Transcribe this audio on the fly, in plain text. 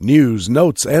News,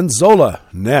 notes, and Zola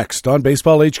next on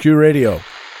Baseball HQ Radio.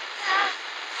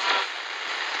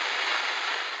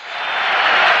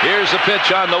 Here's a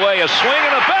pitch on the way, a swing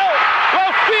and a belt.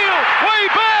 Left field, way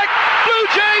back. Blue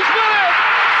Jays win it.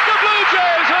 The Blue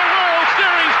Jays are World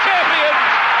Series champions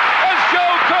as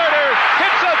Joe Carter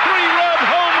hits a 3-run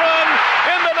home run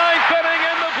in the 9th inning,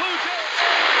 and the Blue Jays.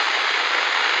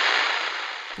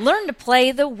 Learn to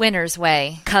play the winner's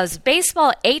way, because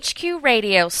Baseball HQ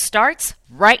Radio starts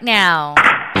right now.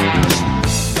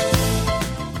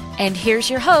 And here's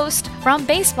your host from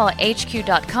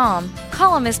BaseballHQ.com,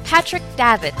 columnist Patrick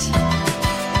Davitt.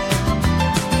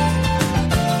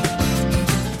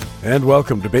 And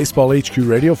welcome to Baseball HQ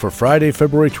Radio for Friday,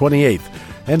 February 28th,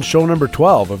 and show number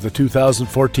 12 of the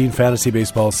 2014 fantasy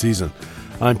baseball season.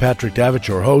 I'm Patrick Davitt,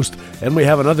 your host, and we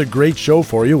have another great show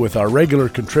for you with our regular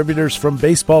contributors from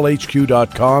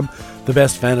BaseballHQ.com, the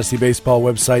best fantasy baseball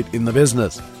website in the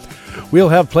business. We'll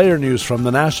have player news from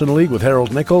the National League with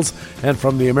Harold Nichols and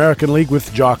from the American League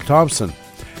with Jock Thompson.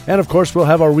 And of course, we'll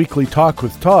have our weekly Talk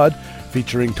with Todd,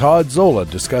 featuring Todd Zola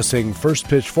discussing first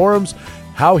pitch forums,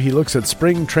 how he looks at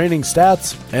spring training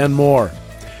stats, and more.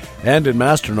 And in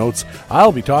Master Notes,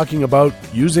 I'll be talking about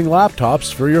using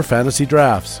laptops for your fantasy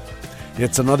drafts.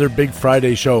 It's another big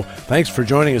Friday show. Thanks for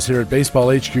joining us here at Baseball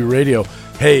HQ Radio.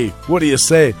 Hey, what do you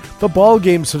say? The ball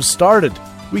games have started.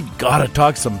 We gotta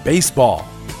talk some baseball.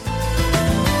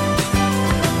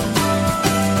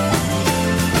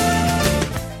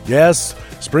 Yes,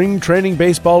 spring training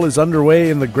baseball is underway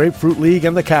in the Grapefruit League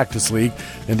and the Cactus League,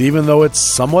 and even though it's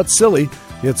somewhat silly,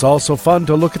 it's also fun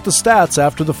to look at the stats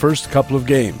after the first couple of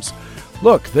games.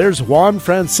 Look, there's Juan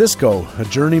Francisco, a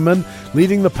journeyman,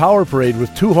 leading the power parade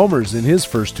with 2 homers in his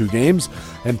first 2 games,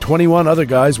 and 21 other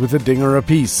guys with a dinger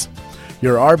apiece.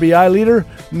 Your RBI leader?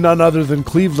 None other than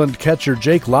Cleveland catcher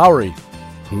Jake Lowry.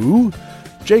 Who?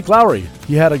 Jake Lowry.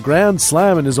 He had a grand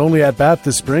slam in his only at-bat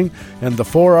this spring, and the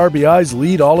 4 RBIs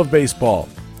lead all of baseball.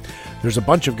 There's a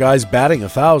bunch of guys batting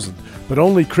 1,000, but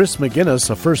only Chris McGinnis,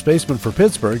 a first baseman for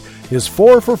Pittsburgh, is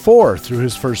 4 for 4 through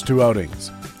his first 2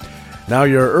 outings. Now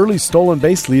your early stolen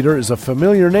base leader is a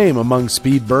familiar name among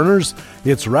speed burners.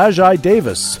 It's Rajai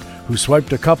Davis, who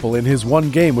swiped a couple in his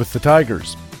 1 game with the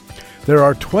Tigers. There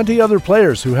are 20 other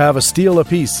players who have a steal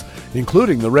apiece,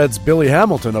 including the Reds' Billy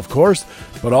Hamilton, of course,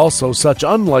 but also such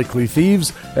unlikely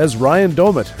thieves as Ryan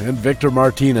Domit and Victor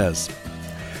Martinez.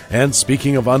 And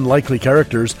speaking of unlikely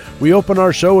characters, we open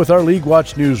our show with our League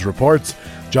Watch News reports.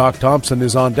 Jock Thompson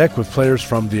is on deck with players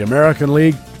from the American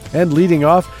League, and leading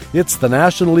off, it's the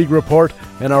National League report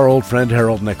and our old friend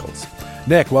Harold Nichols.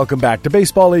 Nick, welcome back to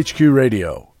Baseball HQ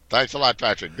Radio. Thanks a lot,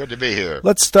 Patrick. Good to be here.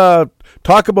 Let's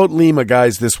talk about Lima,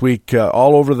 guys, this week.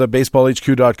 All over the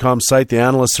BaseballHQ.com site, the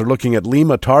analysts are looking at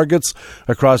Lima targets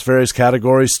across various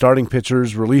categories, starting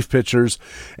pitchers, relief pitchers,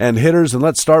 and hitters. And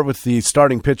let's start with the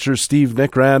starting pitcher, Steve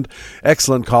Nickrand,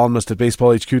 excellent columnist at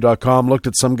BaseballHQ.com, looked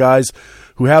at some guys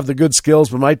who have the good skills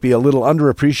but might be a little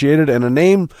underappreciated, and a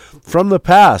name from the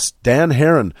past, Dan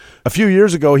Herron. A few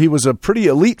years ago, he was a pretty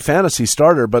elite fantasy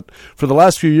starter, but for the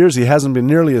last few years, he hasn't been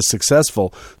nearly as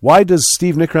successful. Why does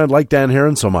Steve Nickrand like Dan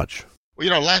Herron so much?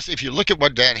 Well, if you look at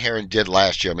what Dan Herron did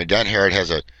last year, I mean, Dan Herron has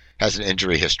an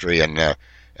injury history, and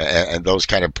those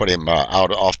kind of put him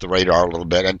out off the radar a little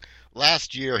bit. And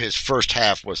last year, his first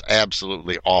half was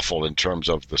absolutely awful in terms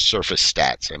of the surface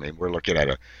stats. I mean, we're looking at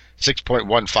a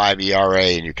 6.15 ERA,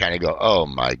 and you kind of go, oh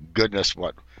my goodness,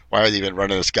 why are they even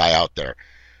running this guy out there?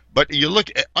 But you look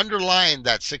at underlying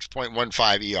that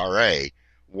 6.15 ERA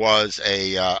was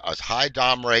a high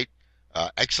dom rate,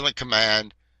 excellent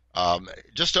command,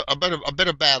 just a bit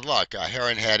of bad luck.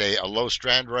 Herron had a low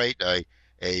strand rate,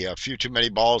 a few too many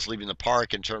balls leaving the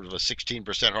park in terms of a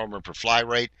 16% homer per fly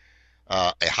rate,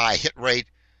 a high hit rate,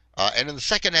 and in the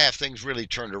second half things really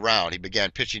turned around. He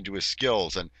began pitching to his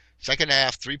skills, and second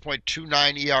half,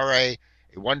 3.29 ERA,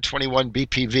 a 121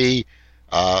 BPV,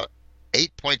 8.6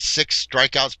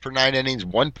 strikeouts per 9 innings,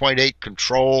 1.8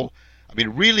 control. I mean,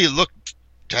 really looked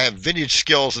to have vintage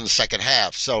skills in the second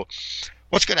half. So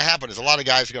what's going to happen is a lot of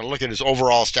guys are going to look at his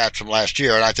overall stats from last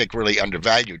year and I think really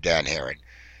undervalue Dan Herron.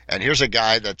 And here's a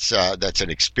guy that's an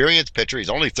experienced pitcher. He's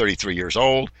only 33 years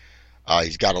old.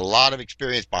 He's got a lot of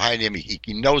experience behind him. He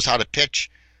knows how to pitch.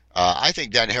 I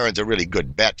think Dan Herron's a really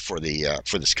good bet for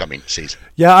this coming season.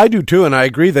 Yeah, I do too, and I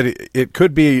agree that it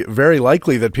could be very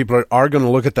likely that people are going to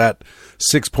look at that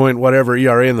 6-point-whatever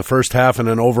ERA in the first half and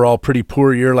an overall pretty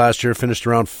poor year last year, finished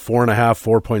around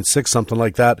 4.5, 4.6, something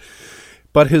like that.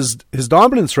 but his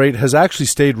dominance rate has actually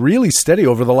stayed really steady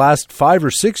over the last 5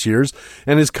 or 6 years,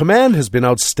 and his command has been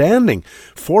outstanding.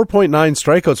 4.9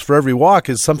 strikeouts for every walk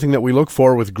is something that we look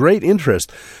for with great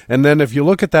interest. And then if you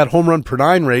look at that home run per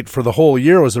 9 rate for the whole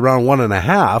year, it was around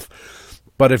 1.5.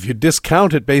 But if you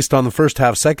discount it based on the first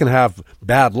half, second half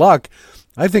bad luck,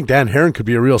 I think Dan Herron could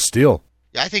be a real steal.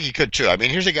 Yeah, I think he could too. I mean,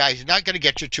 here's a guy, he's not going to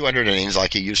get you 200 innings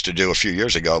like he used to do a few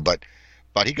years ago, but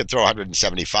he could throw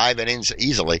 175 innings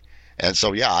easily. And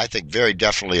so, yeah, I think very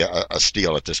definitely a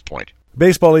steal at this point.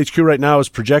 Baseball HQ right now is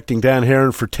projecting Dan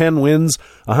Herron for 10 wins,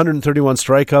 131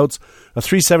 strikeouts, a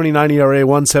 3.79 ERA,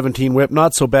 1.17 WHIP,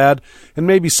 not so bad, and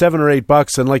maybe $7 or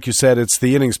 $8. And like you said, it's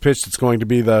the innings pitched that's going to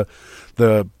be the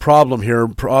problem here.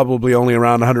 Probably only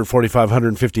around 145,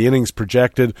 150 innings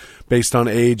projected based on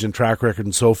age and track record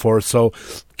and so forth. So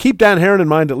keep Dan Herron in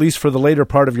mind, at least for the later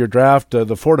part of your draft, the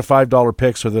 $4 to $5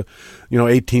 picks or the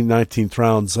 18th, 19th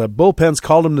rounds. Bullpen's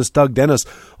columnist Doug Dennis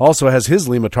also has his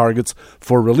Lima targets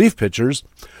for relief pitchers.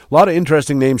 A lot of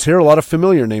interesting names here, a lot of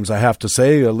familiar names, I have to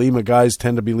say. Lima guys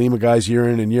tend to be Lima guys year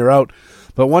in and year out.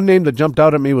 But one name that jumped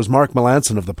out at me was Mark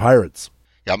Melancon of the Pirates.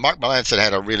 Yeah, Mark Melancon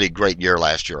had a really great year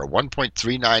last year, a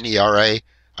 1.39 ERA.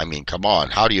 I mean, come on,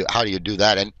 how do you do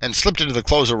that? And slipped into the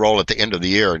closer role at the end of the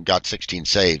year and got 16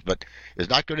 saves, but is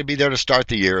not going to be there to start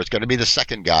the year. It's going to be the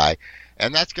second guy,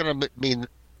 and that's going to mean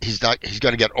he's going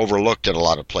to get overlooked at a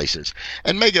lot of places,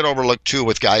 and may get overlooked too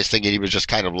with guys thinking he was just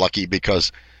kind of lucky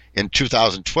because in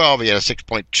 2012 he had a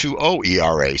 6.20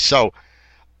 ERA. So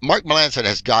Mark Melancon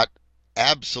has got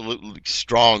absolutely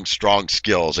strong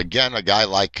skills. Again, a guy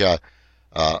like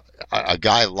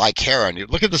Herron. You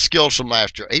look at the skills from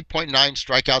last year: 8.9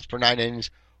 strikeouts per 9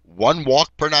 innings, 1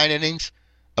 walk per 9 innings.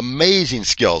 Amazing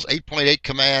skills. 8.8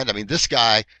 command. I mean, this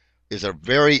guy is a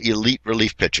very elite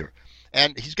relief pitcher,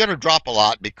 and he's going to drop a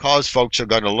lot because folks are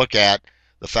going to look at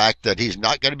the fact that he's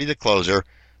not going to be the closer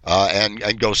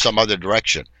and go some other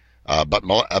direction. But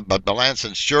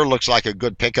Melancon sure looks like a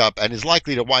good pickup and is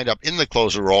likely to wind up in the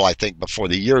closer role, I think, before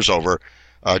the year's over.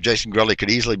 Jason Grilli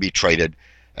could easily be traded.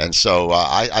 And so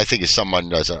I think he's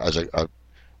someone as a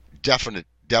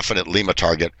definite Lima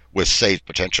target with save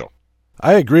potential.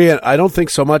 I agree, and I don't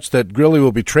think so much that Grilli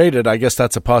will be traded. I guess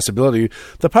that's a possibility.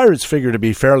 The Pirates figure to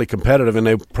be fairly competitive, and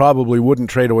they probably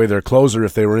wouldn't trade away their closer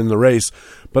if they were in the race.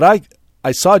 But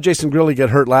I saw Jason Grilli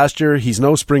get hurt last year. He's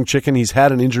no spring chicken. He's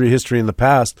had an injury history in the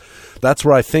past. That's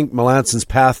where I think Melancon's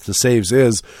path to saves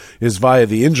is via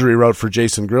the injury route for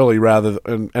Jason Grilli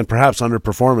and perhaps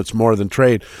underperformance more than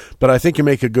trade. But I think you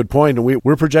make a good point, and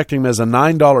we're projecting him as a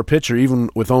 $9 pitcher even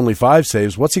with only 5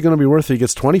 saves. What's he going to be worth if he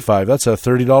gets 25? That's a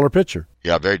 $30 pitcher.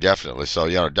 Yeah, very definitely. So,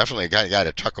 definitely a guy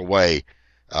to tuck away,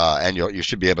 and you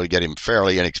should be able to get him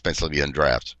fairly inexpensively in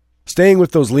drafts. Staying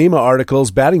with those Lima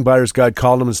articles, Batting Buyer's Guide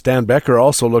columnist Dan Becker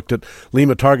also looked at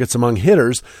Lima targets among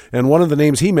hitters, and one of the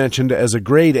names he mentioned as a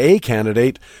grade A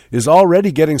candidate is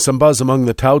already getting some buzz among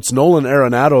the touts. Nolan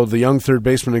Arenado, the young third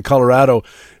baseman in Colorado,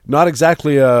 not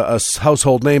exactly a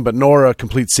household name, but nor a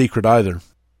complete secret either.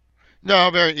 No,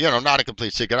 not a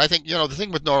complete secret. I think, the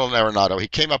thing with Nolan Arenado, he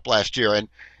came up last year,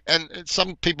 and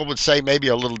some people would say maybe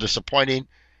a little disappointing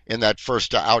in that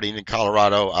first outing in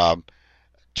Colorado.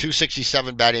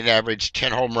 267 batting average,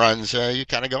 10 home runs. You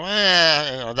kind of go,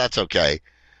 that's okay.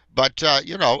 But,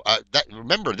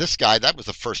 remember this guy, that was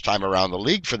the first time around the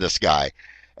league for this guy.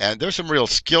 And there's some real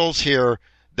skills here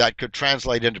that could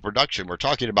translate into production. We're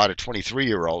talking about a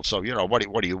 23-year-old, so,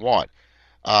 what do you want?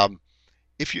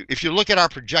 If you look at our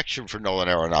projection for Nolan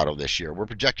Arenado this year, we're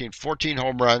projecting 14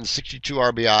 home runs, 62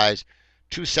 RBIs,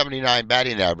 279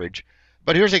 batting average.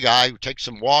 But here's a guy who takes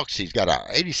some walks. He's got an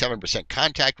 87%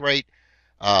 contact rate.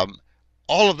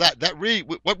 All of that really,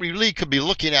 what we really could be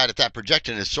looking at that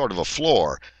projection is sort of a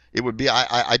floor. It would be,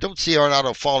 I don't see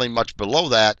Arenado falling much below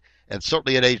that, and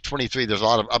certainly at age 23, there's a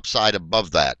lot of upside above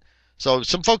that. So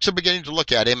some folks are beginning to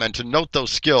look at him and to note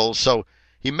those skills, so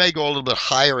he may go a little bit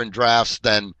higher in drafts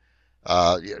than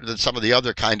some of the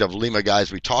other kind of Lima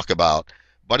guys we talk about.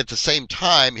 But at the same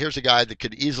time, here's a guy that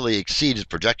could easily exceed his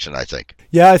projection, I think.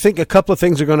 Yeah, I think a couple of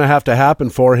things are going to have to happen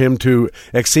for him to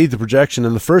exceed the projection.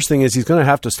 And the first thing is he's going to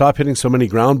have to stop hitting so many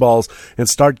ground balls and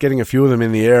start getting a few of them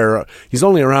in the air. He's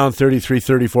only around 33,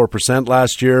 34%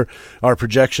 last year. Our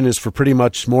projection is for pretty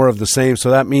much more of the same. So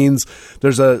that means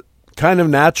there's a kind of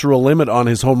natural limit on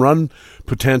his home run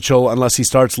potential unless he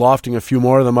starts lofting a few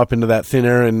more of them up into that thin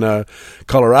air in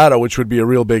Colorado, which would be a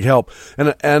real big help.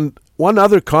 And one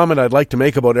other comment I'd like to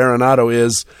make about Arenado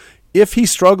is if he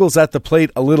struggles at the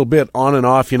plate a little bit on and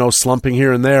off, slumping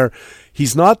here and there,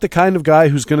 he's not the kind of guy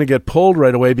who's going to get pulled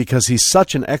right away because he's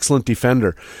such an excellent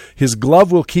defender. His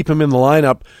glove will keep him in the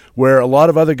lineup where a lot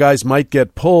of other guys might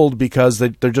get pulled because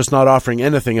they're just not offering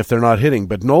anything if they're not hitting.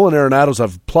 But Nolan Arenado's a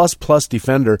plus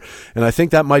defender, and I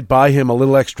think that might buy him a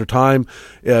little extra time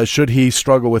should he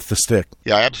struggle with the stick.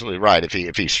 Yeah, absolutely right.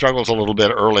 If he struggles a little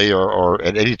bit early or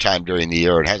at any time during the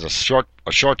year and has a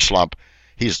short slump,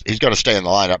 he's going to stay in the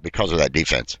lineup because of that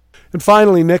defense. And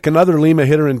finally, Nick, another Lima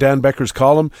hitter in Dan Becker's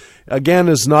column, again,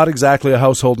 is not exactly a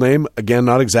household name, again,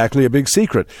 not exactly a big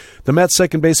secret. The Mets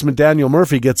second baseman Daniel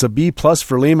Murphy gets a B+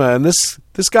 for Lima, and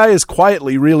this guy is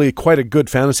quietly really quite a good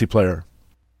fantasy player.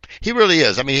 He really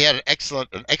is. I mean, he had an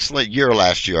excellent year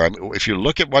last year. I mean, if you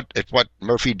look at what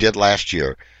Murphy did last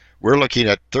year, we're looking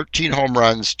at 13 home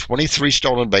runs, 23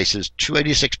 stolen bases,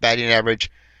 286 batting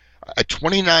average, a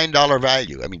 $29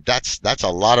 value. I mean, that's a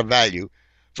lot of value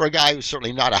for a guy who's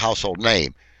certainly not a household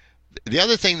name. The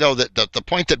other thing, though, that the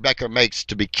point that Becker makes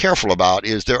to be careful about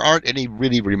is there aren't any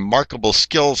really remarkable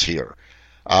skills here.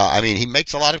 I mean, he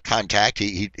makes a lot of contact.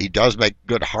 He does make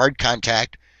good hard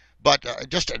contact, but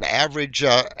just an average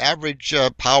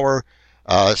power.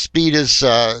 Speed is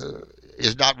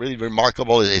not really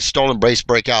remarkable. His stolen base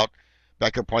breakout,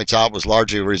 Becker points out, was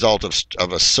largely a result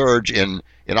of a surge in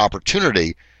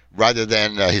opportunity rather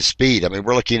than his speed. I mean,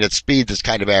 we're looking at speed that's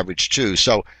kind of average too.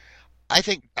 So I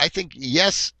think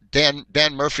yes, Dan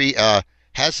Murphy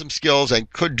has some skills and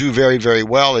could do very, very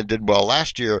well and did well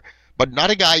last year, but not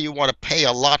a guy you want to pay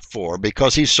a lot for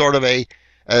because he's sort of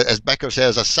as Becker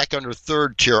says, a second or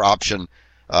third tier option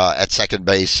at second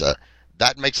base.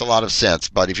 That makes a lot of sense.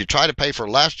 But if you try to pay for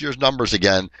last year's numbers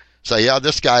again, say, yeah,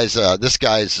 this guy's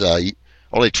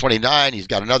only 29. He's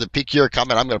got another peak year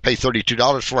coming. I'm going to pay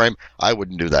 $32 for him. I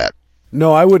wouldn't do that.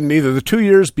 No, I wouldn't either. The 2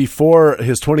 years before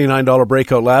his $29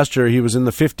 breakout last year, he was in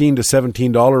the $15 to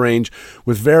 $17 range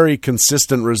with very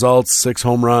consistent results, 6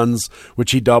 home runs,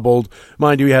 which he doubled.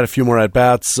 Mind you, he had a few more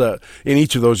at-bats in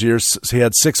each of those years. So he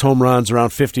had 6 home runs,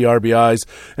 around 50 RBIs,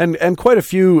 and quite a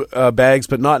few bags,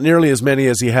 but not nearly as many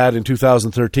as he had in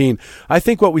 2013. I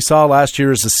think what we saw last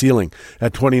year is a ceiling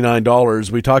at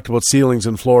 $29. We talked about ceilings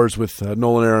and floors with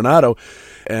Nolan Arenado,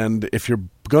 and if you're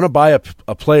going to buy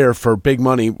a player for big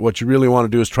money, what you really want to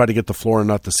do is try to get the floor and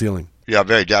not the ceiling. Yeah,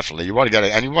 very definitely. You want to get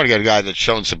a guy that's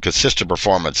shown some consistent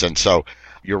performance, and so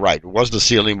you're right. It was the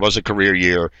ceiling, was a career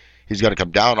year. He's going to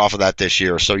come down off of that this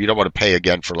year, so you don't want to pay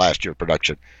again for last year's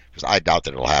production because I doubt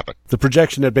that it'll happen. The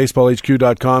projection at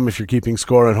BaseballHQ.com, if you're keeping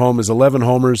score at home, is 11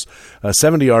 homers,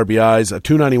 70 RBIs, a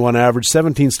 .291 average,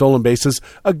 17 stolen bases,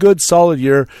 a good solid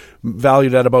year,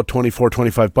 valued at about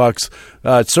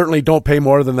 $24-25. Certainly don't pay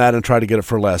more than that and try to get it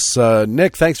for less.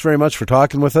 Nick, thanks very much for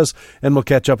talking with us, and we'll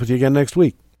catch up with you again next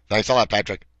week. Thanks a lot,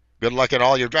 Patrick. Good luck in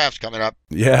all your drafts coming up.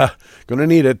 Yeah, going to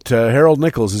need it. Harold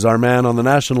Nichols is our man on the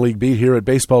National League beat here at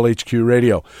Baseball HQ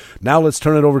Radio. Now let's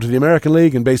turn it over to the American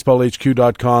League and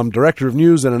BaseballHQ.com, Director of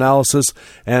News and Analysis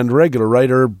and regular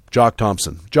writer, Jock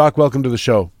Thompson. Jock, welcome to the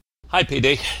show. Hi,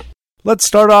 PD. Let's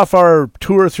start off our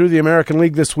tour through the American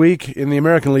League this week in the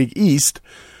American League East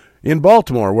in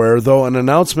Baltimore, where, though an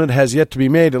announcement has yet to be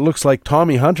made, it looks like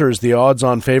Tommy Hunter is the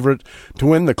odds-on favorite to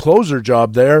win the closer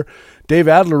job there. Dave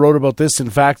Adler wrote about this in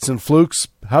Facts and Flukes.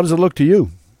 How does it look to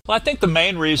you? Well, I think the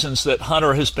main reasons that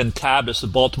Hunter has been tabbed as the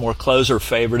Baltimore closer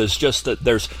favorite is just that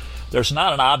there's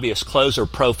not an obvious closer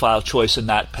profile choice in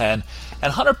that pen.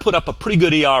 And Hunter put up a pretty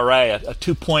good ERA, a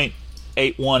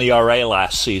 2.81 ERA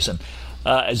last season.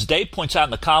 As Dave points out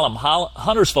in the column,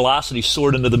 Hunter's velocity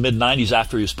soared into the mid-90s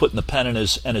after he was put in the pen, and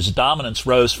his dominance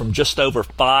rose from just over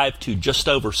 5 to just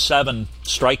over 7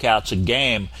 strikeouts a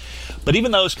game. But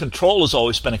even though his control has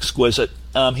always been exquisite,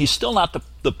 he's still not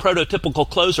the prototypical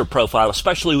closer profile,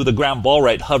 especially with the ground ball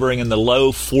rate hovering in the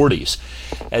low 40s.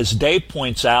 As Dave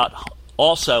points out,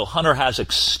 also, Hunter has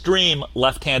extreme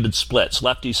left-handed splits.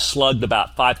 Lefties slugged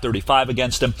about .535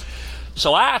 against him.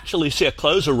 So I actually see a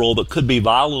closer role that could be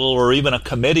volatile or even a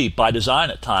committee by design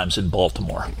at times in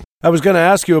Baltimore. I was going to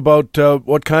ask you about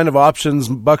what kind of options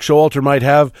Buck Showalter might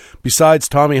have besides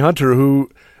Tommy Hunter, who,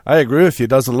 I agree with you,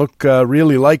 doesn't look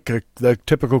really like the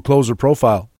typical closer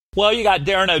profile. Well, you got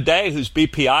Darren O'Day, whose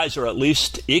BPIs are at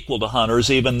least equal to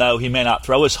Hunter's, even though he may not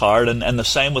throw as hard, and the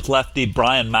same with lefty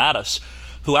Brian Mattis,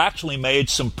 who actually made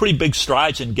some pretty big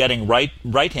strides in getting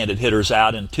right-handed hitters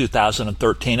out in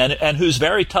 2013, and who's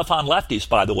very tough on lefties,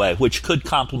 by the way, which could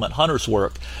complement Hunter's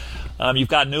work. You've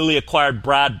got newly acquired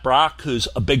Brad Brock, who's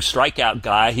a big strikeout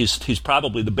guy. He's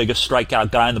probably the biggest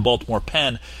strikeout guy in the Baltimore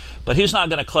pen, but he's not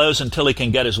going to close until he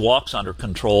can get his walks under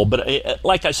control. But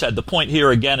like I said, the point here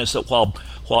again is that while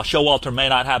while Showalter may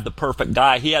not have the perfect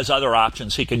guy, he has other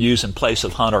options he can use in place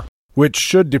of Hunter. Which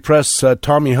should depress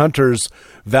Tommy Hunter's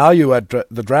value at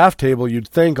the draft table, you'd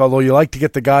think, although you like to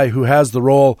get the guy who has the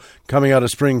role coming out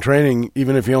of spring training,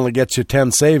 even if he only gets you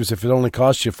 10 saves, if it only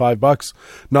costs you $5.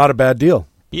 Not a bad deal.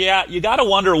 Yeah, you got to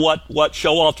wonder what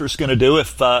Showalter's going to do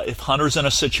if Hunter's in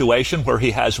a situation where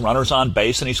he has runners on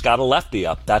base and he's got a lefty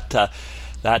up. That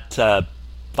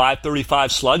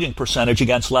 535 slugging percentage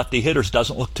against lefty hitters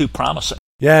doesn't look too promising.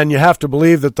 Yeah, and you have to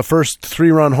believe that the first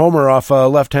 3-run homer off a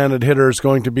left-handed hitter is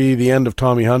going to be the end of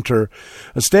Tommy Hunter.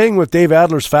 Staying with Dave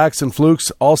Adler's Facts and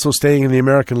Flukes, also staying in the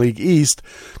American League East,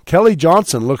 Kelly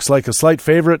Johnson looks like a slight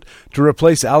favorite to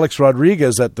replace Alex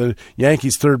Rodriguez at the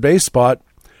Yankees' third base spot.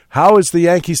 How is the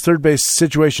Yankees' third base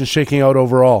situation shaking out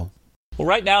overall? Well,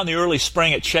 right now in the early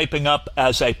spring, it's shaping up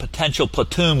as a potential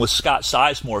platoon with Scott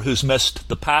Sizemore, who's missed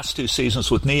the past 2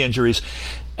 seasons with knee injuries,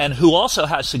 and who also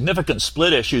has significant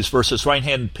split issues versus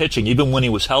right-handed pitching, even when he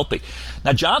was healthy.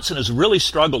 Now, Johnson has really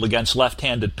struggled against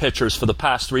left-handed pitchers for the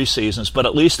past 3 seasons, but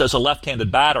at least as a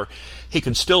left-handed batter, he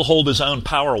can still hold his own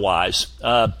power-wise,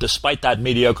 despite that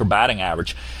mediocre batting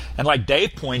average. And like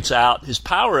Dave points out, his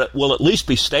power will at least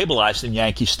be stabilized in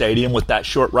Yankee Stadium with that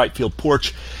short right field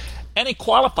porch. And he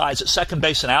qualifies at second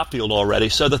base and outfield already,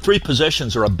 so the 3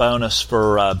 positions are a bonus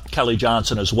for Kelly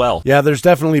Johnson as well. Yeah, there's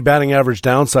definitely batting average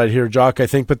downside here, Jock, I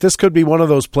think, but this could be one of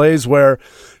those plays where,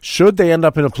 should they end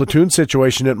up in a platoon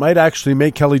situation, it might actually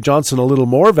make Kelly Johnson a little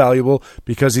more valuable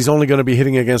because he's only going to be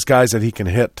hitting against guys that he can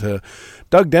hit.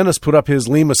 Doug Dennis put up his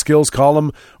Lima Skills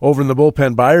column over in the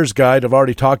Bullpen Buyer's Guide. I've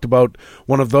already talked about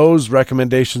one of those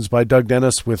recommendations by Doug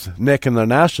Dennis with Nick in the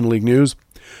National League News.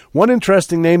 One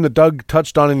interesting name that Doug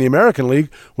touched on in the American League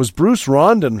was Bruce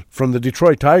Rondon from the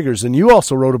Detroit Tigers, and you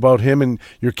also wrote about him in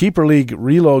your Keeper League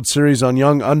Reload series on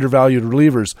young, undervalued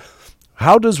relievers.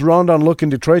 How does Rondon look in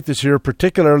Detroit this year,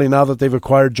 particularly now that they've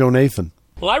acquired Joe Nathan?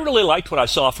 Well, I really liked what I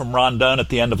saw from Rondon at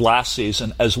the end of last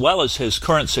season, as well as his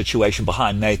current situation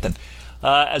behind Nathan.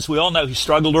 As we all know, he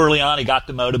struggled early on. He got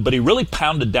demoted, but he really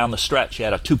pounded down the stretch. He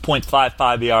had a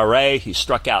 2.55 ERA. He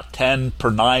struck out 10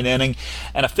 per 9 inning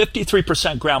and a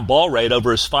 53% ground ball rate over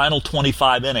his final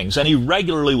 25 innings. And he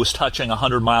regularly was touching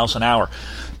 100 miles an hour.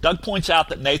 Doug points out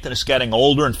that Nathan is getting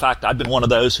older. In fact, I've been one of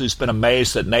those who's been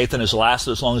amazed that Nathan has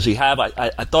lasted as long as he have.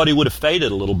 I thought he would have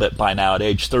faded a little bit by now at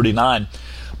age 39.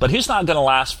 But he's not going to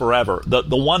last forever.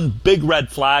 The one big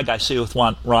red flag I see with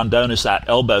Rondon is that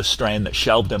elbow strain that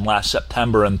shelved him last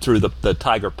September and through the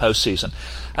Tiger postseason.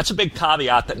 That's a bip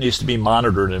caveat that needs to be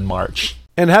monitored in March.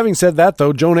 And having said that,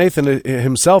 though, Joe Nathan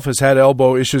himself has had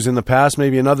elbow issues in the past.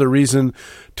 Maybe another reason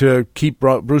to keep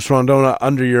Bruce Rondon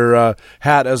under your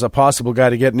hat as a possible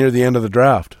guy to get near the end of the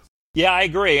draft. Yeah, I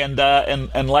agree, and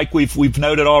like we've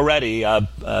noted already,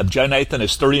 Joe Nathan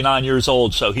is 39 years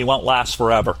old, so he won't last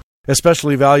forever.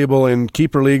 Especially valuable in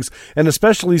keeper leagues, and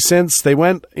especially since they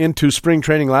went into spring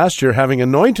training last year having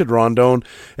anointed Rondon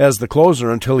as the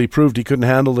closer until he proved he couldn't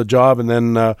handle the job, and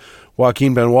then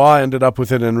Joaquin Benoit ended up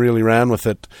with it and really ran with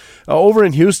it. Over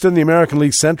in Houston, the American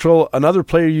League Central, another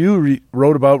player you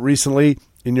wrote about recently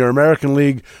in your American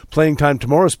League Playing Time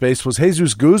Tomorrow space was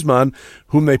Jesus Guzman,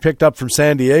 whom they picked up from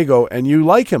San Diego, and you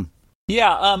like him.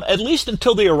 Yeah, at least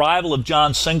until the arrival of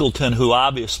John Singleton, who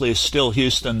obviously is still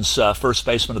Houston's first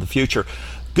baseman of the future.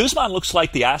 Guzman looks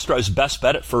like the Astros' best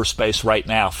bet at first base right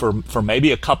now for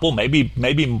maybe a couple, maybe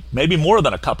more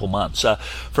than a couple months.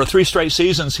 For 3 straight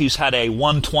seasons, he's had a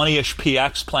 120-ish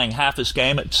PX playing half his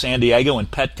game at San Diego and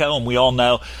Petco, and we all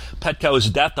know Petco is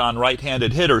death on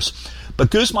right-handed hitters. But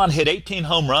Guzman hit 18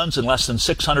 home runs in less than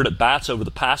 600 at-bats over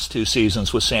the past 2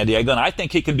 seasons with San Diego, and I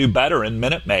think he can do better in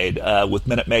Minute Maid with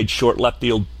Minute Maid's short left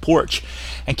field porch.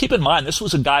 And keep in mind, this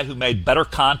was a guy who made better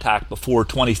contact before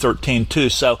 2013, too,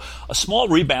 so a small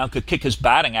rebound could kick his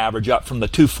batting average up from the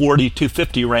 240,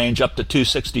 250 range up to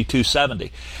 260,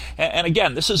 270. And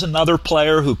again, this is another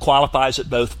player who qualifies at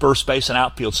both first base and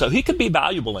outfield, so he could be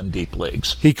valuable in deep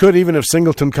leagues. He could, even if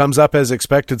Singleton comes up as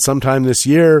expected sometime this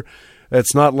year.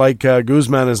 It's not like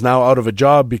Guzman is now out of a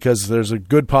job, because there's a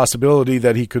good possibility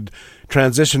that he could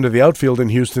transition to the outfield in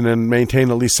Houston and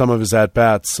maintain at least some of his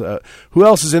at-bats. Who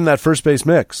else is in that first base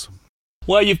mix?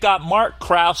 Well, you've got Mark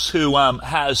Krause, who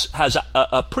has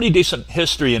a pretty decent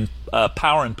history in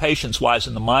power and patience-wise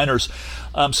in the minors.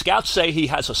 Scouts say he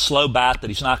has a slow bat, that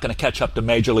he's not going to catch up to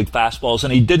major league fastballs,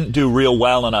 and he didn't do real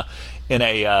well in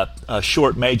a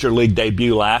short major league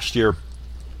debut last year.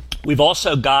 We've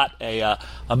also got a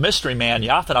mystery man,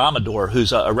 Yaphet Amador,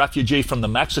 who's a refugee from the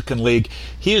Mexican League.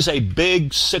 He is a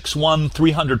big 6'1",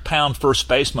 300-pound first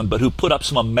baseman, but who put up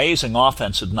some amazing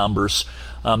offensive numbers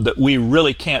that we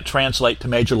really can't translate to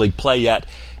Major League play yet.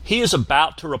 He is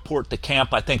about to report to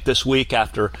camp, I think, this week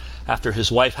after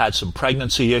his wife had some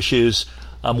pregnancy issues.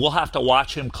 We'll have to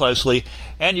watch him closely.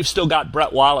 And you've still got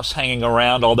Brett Wallace hanging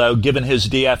around, although given his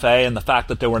DFA and the fact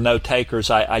that there were no takers,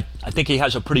 I think he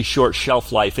has a pretty short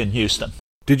shelf life in Houston.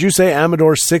 Did you say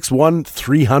Amador's 6'1",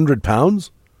 300 pounds?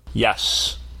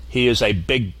 Yes. He is a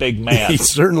big, big man. He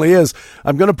certainly is.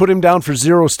 I'm going to put him down for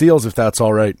 0 steals if that's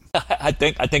all right. I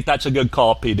think that's a good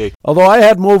call, PD. Although I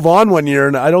had Mo Vaughn one year,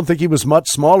 and I don't think he was much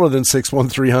smaller than 6'1",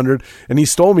 300, and he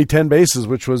stole me 10 bases,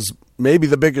 which was maybe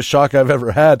the biggest shock I've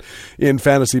ever had in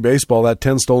fantasy baseball, that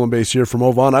 10 stolen base year for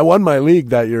Mo Vaughn. I won my league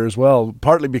that year as well,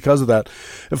 partly because of that.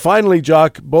 And finally,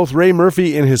 Jock, both Ray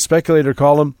Murphy in his speculator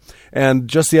column and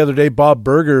just the other day, Bob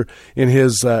Berger in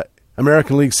his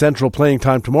American League Central Playing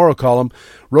Time Tomorrow column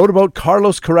wrote about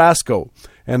Carlos Carrasco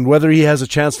and whether he has a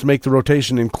chance to make the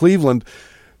rotation in Cleveland.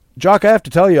 Jock, I have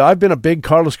to tell you, I've been a big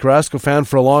Carlos Carrasco fan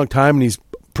for a long time, and he's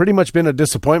pretty much been a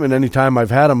disappointment any time I've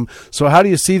had him. So how do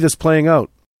you see this playing out?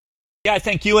 Yeah, I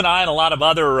think you and I and a lot of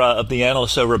other of the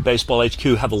analysts over at Baseball HQ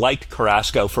have liked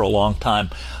Carrasco for a long time.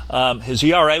 His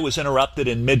ERA was interrupted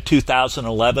in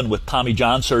mid-2011 with Tommy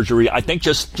John surgery. I think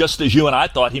just as you and I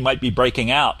thought he might be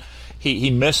breaking out.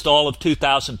 He missed all of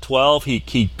 2012.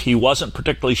 He wasn't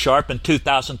particularly sharp in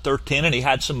 2013, and he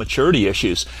had some maturity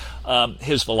issues.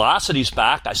 His velocity's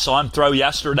back. I saw him throw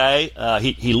yesterday.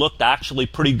 He looked actually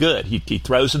pretty good. He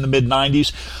throws in the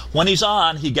mid-90s. When he's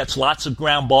on, he gets lots of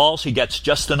ground balls. He gets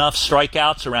just enough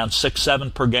strikeouts, around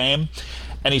 6-7 per game.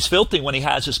 And he's filthy when he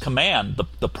has his command.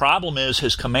 The problem is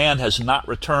his command has not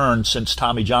returned since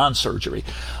Tommy John surgery.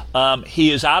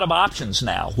 He is out of options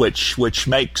now, which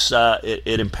makes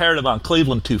it imperative on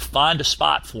Cleveland to find a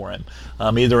spot for him,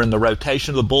 either in the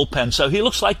rotation or the bullpen. So he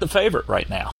looks like the favorite right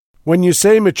now. When you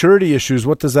say maturity issues,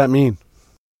 what does that mean?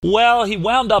 Well, he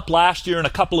wound up last year in a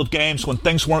couple of games when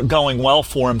things weren't going well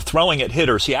for him throwing at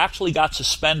hitters. He actually got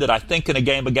suspended, I think, in a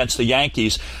game against the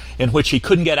Yankees in which he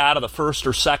couldn't get out of the first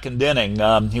or second inning.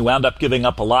 He wound up giving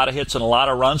up a lot of hits and a lot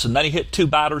of runs, and then he hit 2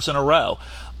 batters in a row.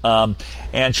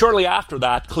 And shortly after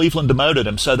that, Cleveland demoted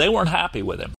him, so they weren't happy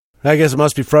with him. I guess it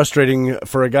must be frustrating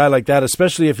for a guy like that,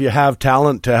 especially if you have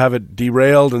talent, to have it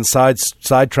derailed and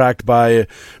sidetracked by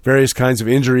various kinds of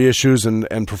injury issues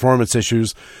and performance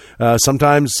issues.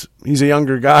 Sometimes he's a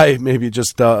younger guy, maybe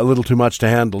just a little too much to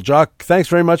handle. Jock, thanks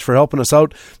very much for helping us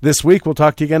out this week. We'll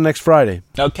talk to you again next Friday.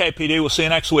 Okay, PD, we'll see you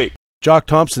next week. Jock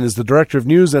Thompson is the Director of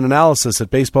News and Analysis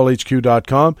at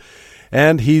BaseballHQ.com.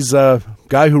 And he's a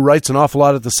guy who writes an awful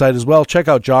lot at the site as well. Check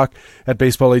out Jock at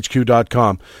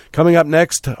BaseballHQ.com. Coming up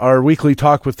next, our weekly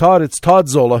Talk with Todd. It's Todd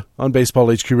Zola on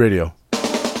Baseball HQ Radio.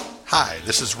 Hi,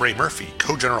 this is Ray Murphy,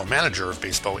 Co-General Manager of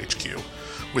Baseball HQ,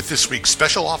 with this week's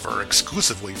special offer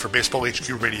exclusively for Baseball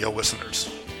HQ Radio listeners.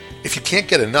 If you can't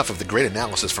get enough of the great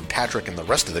analysis from Patrick and the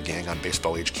rest of the gang on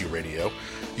Baseball HQ Radio,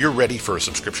 you're ready for a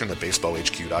subscription at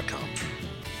BaseballHQ.com.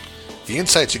 The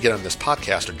insights you get on this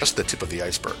podcast are just the tip of the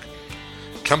iceberg.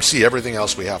 Come see everything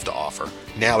else we have to offer,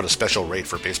 now at a special rate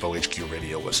for Baseball HQ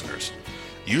Radio listeners.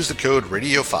 Use the code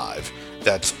RADIO5,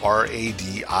 that's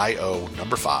RADIO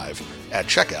number 5, at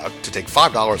checkout to take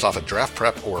 $5 off a draft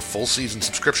prep or full season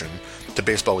subscription to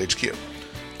Baseball HQ.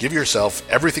 Give yourself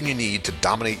everything you need to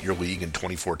dominate your league in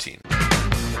 2014.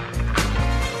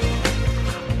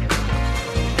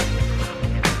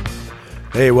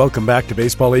 Hey, welcome back to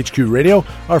Baseball HQ Radio,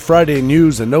 our Friday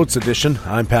news and notes edition.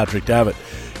 I'm Patrick Davitt.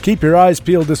 Keep your eyes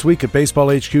peeled this week at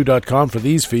BaseballHQ.com for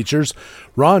these features.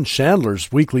 Ron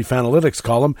Chandler's weekly Fanalytics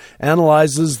column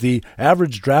analyzes the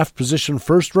average draft position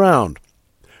first round.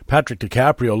 Patrick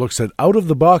DiCaprio looks at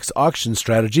out-of-the-box auction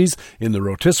strategies in the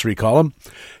rotisserie column.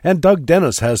 And Doug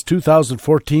Dennis has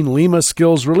 2014 Lima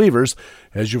Skills relievers,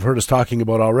 as you've heard us talking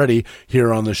about already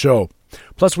here on the show.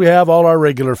 Plus, we have all our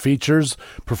regular features,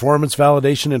 performance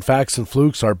validation and facts and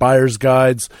flukes, our buyer's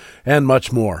guides, and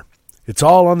much more. It's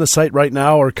all on the site right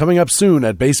now or coming up soon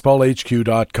at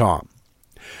BaseballHQ.com.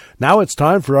 Now it's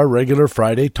time for our regular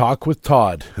Friday Talk with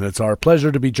Todd, and it's our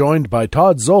pleasure to be joined by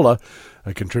Todd Zola,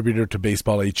 a contributor to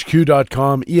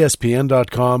BaseballHQ.com,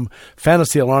 ESPN.com,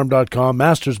 FantasyAlarm.com,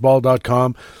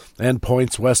 MastersBall.com, and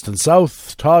Points West and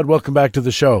South. Todd, welcome back to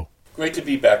the show. Great to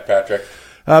be back, Patrick.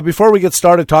 Before we get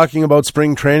started talking about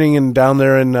spring training and down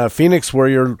there in Phoenix, where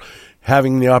you're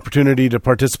having the opportunity to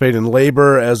participate in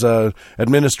labor as a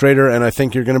administrator, and I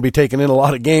think you're going to be taking in a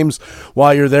lot of games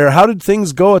while you're there. How did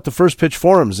things go at the First Pitch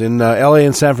Forums in L.A.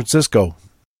 and San Francisco?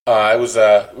 It was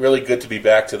really good to be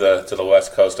back to the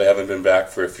West Coast. I haven't been back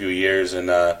for a few years, and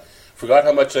forgot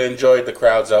how much I enjoyed the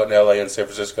crowds out in L.A. and San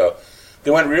Francisco.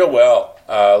 They went real well.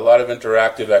 A lot of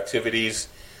interactive activities.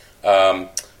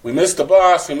 We missed the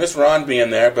boss. We missed Ron being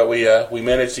there, but we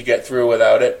managed to get through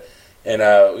without it. And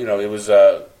it was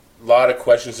a lot of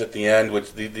questions at the end,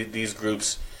 which these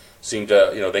groups seem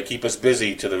to, they keep us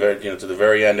busy to the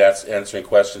very end answering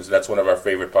questions. And that's one of our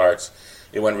favorite parts.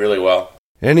 It went really well.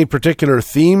 Any particular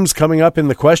themes coming up in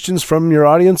the questions from your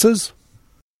audiences?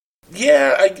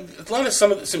 Yeah, a lot of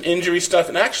some injury stuff,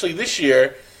 and actually this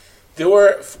year there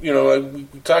were, we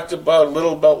talked a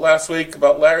little about last week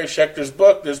about Larry Schechter's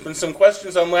book. There's been some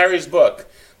questions on Larry's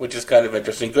book, which is kind of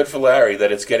interesting. Good for Larry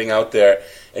that it's getting out there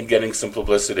and getting some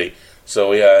publicity.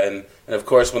 So yeah, and of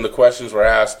course when the questions were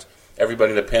asked, everybody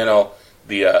in the panel,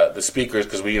 the speakers,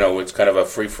 because it's kind of a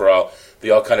free for all, they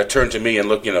all kind of turned to me and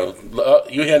look,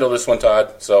 you handle this one,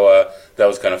 Todd. So that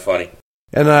was kind of funny.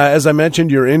 And as I mentioned,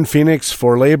 you're in Phoenix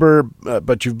for labor,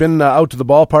 but you've been out to the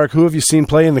ballpark. Who have you seen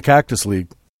play in the Cactus League?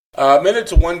 Been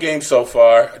to one game so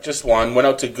far, just one. Went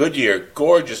out to Goodyear,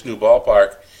 gorgeous new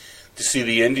ballpark, to see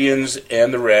the Indians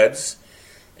and the Reds.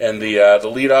 And the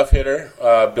leadoff hitter,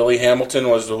 Billy Hamilton,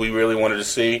 was who we really wanted to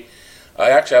see.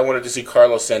 I wanted to see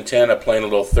Carlos Santana playing a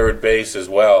little third base as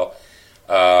well.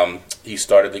 He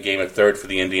started the game at third for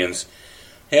the Indians.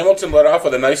 Hamilton led off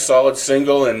with a nice solid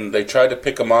single, and they tried to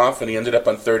pick him off, and he ended up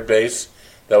on third base.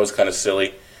 That was kind of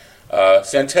silly.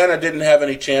 Santana didn't have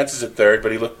any chances at third,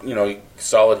 but he looked,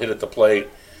 solid hit at the plate.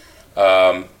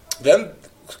 Then,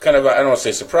 kind of, I don't want to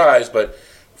say surprise, but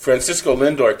Francisco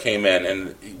Lindor came in,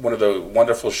 and one of the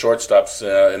wonderful shortstops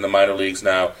in the minor leagues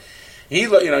now. He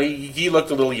looked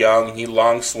a little young. He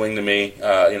long swing to me.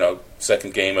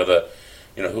 Second game of the,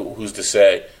 who's to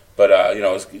say? But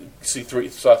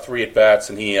saw three at bats,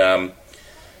 and he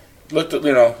looked,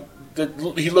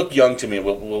 he looked young to me.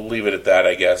 We'll leave it at that,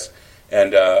 I guess.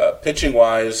 And pitching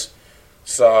wise,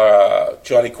 saw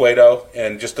Johnny Cueto,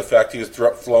 and just the fact he was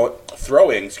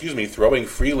throwing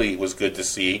freely was good to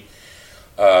see.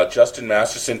 Justin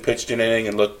Masterson pitched an inning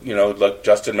and looked like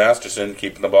Justin Masterson,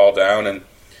 keeping the ball down. And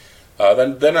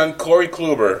then on Corey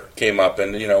Kluber came up,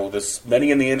 and many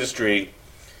in the industry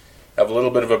have a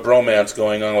little bit of a bromance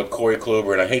going on with Corey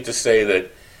Kluber, and I hate to say that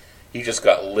he just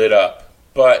got lit up.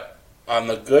 But on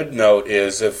the good note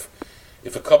is if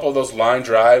a couple of those line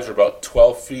drives were about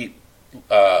 12 feet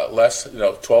less,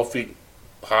 12 feet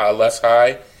high, less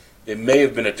high, it may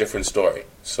have been a different story.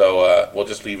 So we'll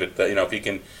just leave it. If you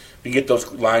can get those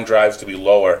line drives to be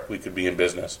lower, we could be in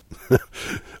business.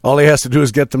 All he has to do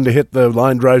is get them to hit the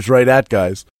line drives right at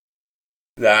guys.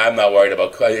 Nah, I'm not worried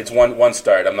about it. It's one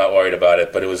start. I'm not worried about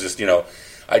it. But it was just,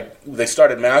 they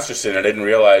started Masterson, and I didn't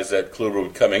realize that Kluber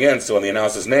would be coming in. So when they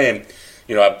announced his name,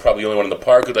 I'm probably the only one in the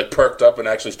park who perked up and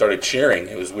actually started cheering.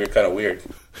 It was weird, kind of weird.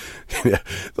 Yeah,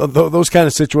 those kind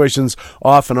of situations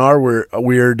often are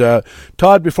weird.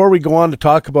 Todd, before we go on to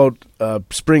talk about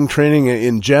spring training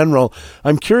in general,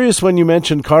 I'm curious when you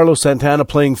mentioned Carlos Santana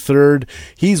playing third.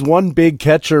 He's one big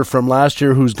catcher from last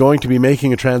year who's going to be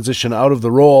making a transition out of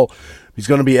the role. He's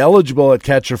going to be eligible at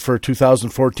catcher for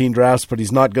 2014 drafts, but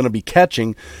he's not going to be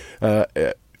catching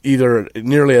either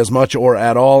nearly as much or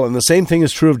at all. And the same thing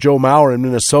is true of Joe Mauer in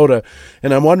Minnesota.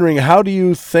 And I'm wondering, how do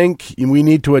you think we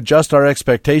need to adjust our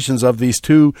expectations of these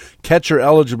two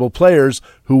catcher-eligible players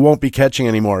who won't be catching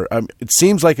anymore? It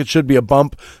seems like it should be a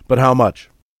bump, but how much?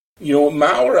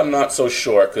 Mauer, I'm not so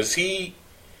sure, because he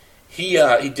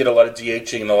did a lot of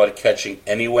DHing and a lot of catching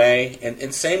anyway,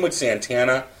 and same with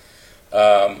Santana.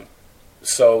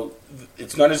 So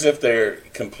it's not as if they're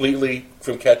completely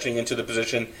from catching into the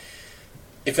position.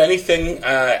 If anything,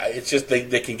 it's just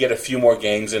they can get a few more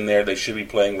games in there. They should be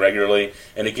playing regularly.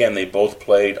 And again, they both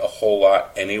played a whole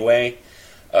lot anyway.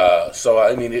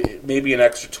 So, maybe an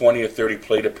extra 20 or 30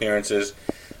 plate appearances.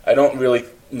 I don't really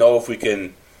know if we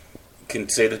can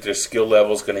say that their skill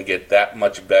level is going to get that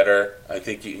much better. I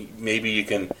think maybe you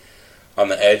can, on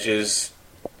the edges,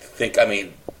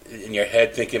 in your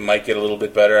head, think it might get a little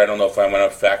bit better. I don't know if I'm going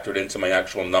to factor it into my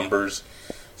actual numbers,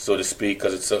 so to speak,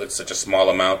 because it's such a small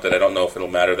amount that I don't know if it'll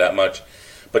matter that much.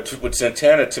 But with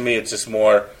Santana, to me, it's just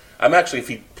more. If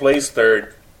he plays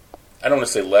third, I don't want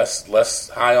to say less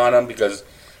high on him, because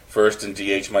first and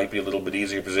DH might be a little bit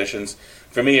easier positions.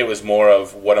 For me, it was more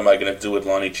of what am I going to do with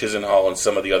Lonnie Chisenhall and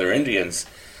some of the other Indians,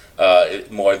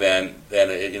 more than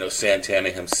Santana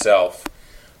himself.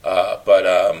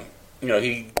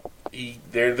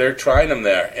 They're trying him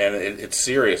there, and it's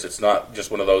serious. It's not just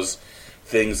one of those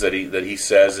things that he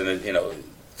says in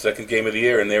second game of the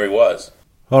year, and there he was.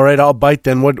 All right, I'll bite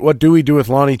then. What do we do with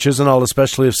Lonnie Chisenhall,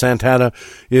 especially if Santana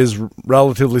is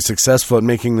relatively successful at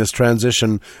making this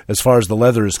transition as far as the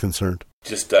leather is concerned?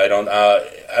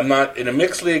 I'm not in a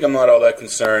mixed league. I'm not all that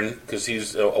concerned because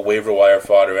he's a waiver wire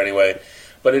fodder anyway.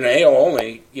 But in AL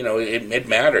only, it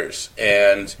matters.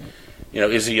 And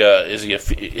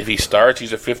if he starts,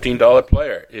 he's a $15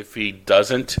 player. If he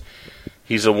doesn't,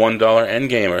 he's a $1 end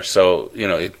gamer. So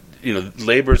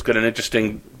Labor's got an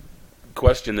interesting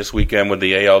question this weekend with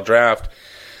the AL draft,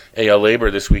 AL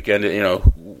Labor this weekend.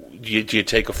 Do you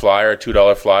take a flyer, a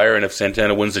 $2 flyer, and if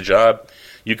Santana wins the job,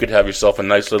 you could have yourself a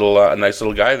nice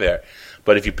little guy there.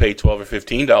 But if you pay $12 or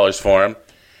 $15 for him,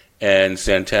 and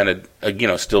Santana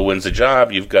still wins the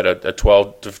job, you've got a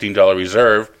 $12 to $15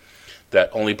 reserve that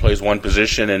only plays one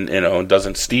position and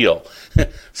doesn't steal.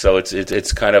 So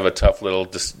it's kind of a tough little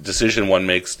decision one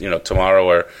makes tomorrow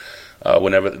or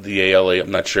whenever the AL.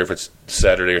 I'm not sure if it's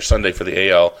Saturday or Sunday for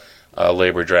the AL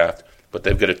Labor draft, but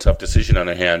they've got a tough decision on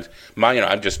their hands.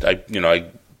 I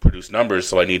produce numbers,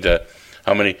 so I need to.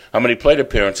 How many plate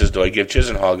appearances do I give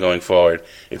Chisenhall going forward?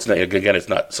 It's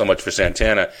not so much for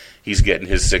Santana. He's getting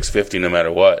his 650 no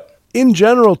matter what. In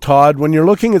general, Todd, when you're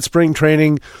looking at spring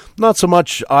training, not so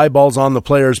much eyeballs on the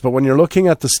players, but when you're looking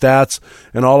at the stats,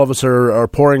 and all of us are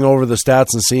poring over the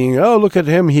stats and seeing, oh, look at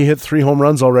him, he hit 3 home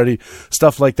runs already,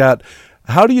 stuff like that.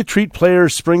 How do you treat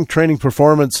players' spring training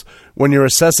performance when you're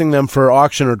assessing them for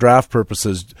auction or draft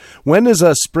purposes? When is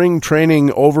a spring training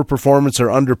overperformance or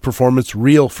underperformance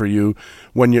real for you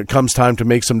when it comes time to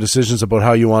make some decisions about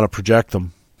how you want to project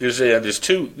them? There's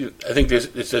two. I think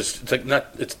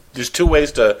there's two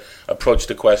ways to approach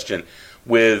the question.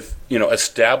 With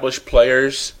established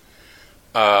players,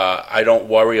 I don't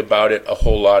worry about it a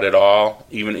whole lot at all.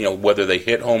 Even whether they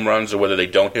hit home runs or whether they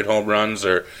don't hit home runs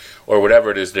or whatever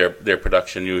it is their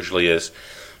production usually is.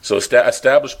 So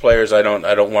established players, I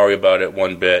don't worry about it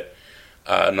one bit.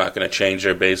 I'm not going to change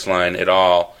their baseline at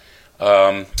all.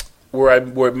 Where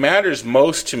it matters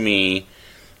most to me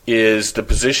is the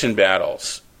position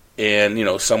battles. And,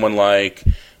 someone like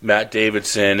Matt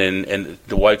Davidson and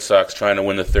the White Sox trying to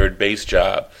win the third base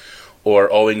job,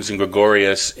 or Owings and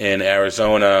Gregorius in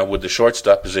Arizona with the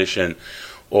shortstop position,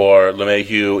 or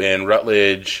LeMahieu and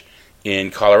Rutledge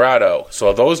in Colorado.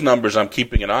 So those numbers I'm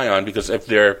keeping an eye on, because if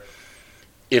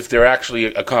they're actually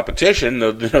a competition,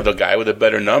 the guy with the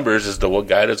better numbers is the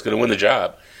guy that's going to win the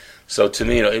job. So to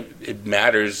me, it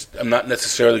matters. I'm not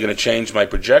necessarily going to change my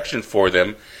projection for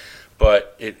them,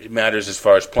 but it matters as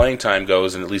far as playing time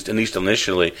goes, and at least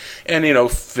initially.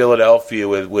 And Philadelphia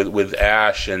with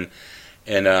Ash and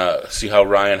see how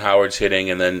Ryan Howard's hitting,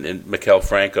 and then Maikel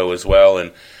Franco as well,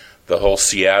 and the whole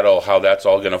Seattle, how that's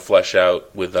all going to flesh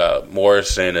out with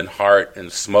Morrison and Hart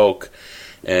and Smoke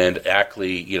and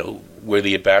Ackley, where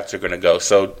the at-bats are going to go.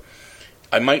 So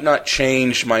I might not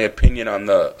change my opinion on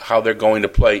how they're going to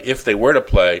play if they were to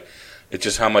play. It's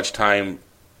just how much time,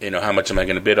 how much am I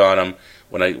going to bid on them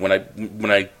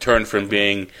when I turn from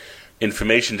being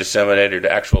information disseminator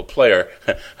to actual player,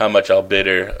 how much I'll bid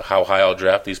or how high I'll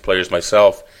draft these players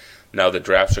myself now that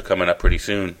drafts are coming up pretty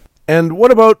soon. And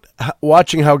what about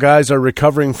watching how guys are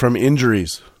recovering from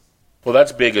injuries? Well,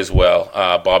 that's big as well.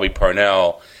 Bobby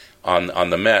Parnell on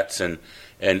the Mets, and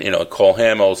Cole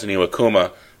Hamels and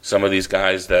Iwakuma, some of these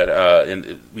guys that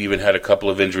we even had a couple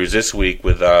of injuries this week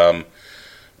with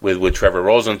Trevor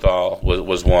Rosenthal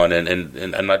was one,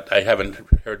 and I haven't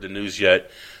heard the news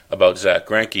yet about Zach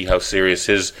Greinke, how serious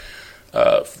his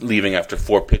leaving after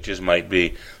 4 pitches might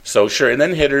be. So sure, and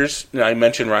then hitters, I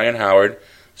mentioned Ryan Howard,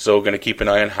 so we're going to keep an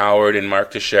eye on Howard and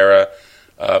Mark Teixeira,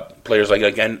 players like,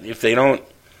 again, if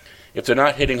they're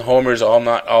not hitting homers, I'm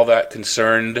not all that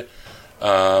concerned.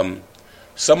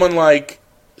 Someone like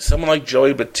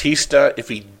Joey Batista, if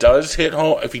he does hit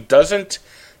home, if he doesn't,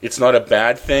 it's not a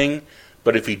bad thing.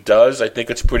 But if he does, I think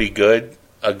it's pretty good,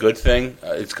 a good thing.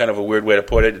 It's kind of a weird way to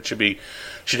put it. It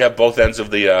should have both ends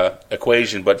of the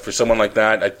equation. But for someone like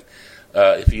that,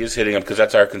 if he is hitting him, because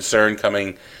that's our concern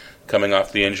coming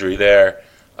off the injury there.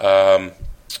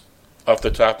 Off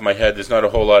the top of my head, there's not a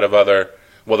whole lot of other.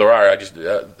 Well, there are. I just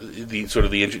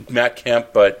the injury, Matt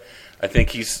Kemp, but I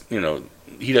think he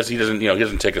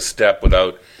doesn't take a step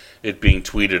without it being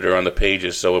tweeted or on the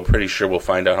pages. So we're pretty sure we'll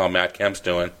find out how Matt Kemp's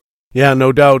doing. Yeah,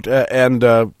 no doubt.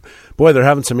 Boy, they're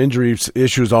having some injury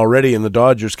issues already in the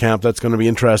Dodgers camp. That's going to be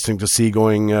interesting to see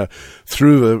going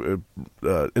through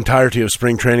the entirety of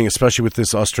spring training, especially with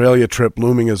this Australia trip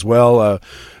looming as well.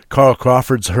 Carl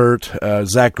Crawford's hurt.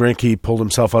 Zach Greinke pulled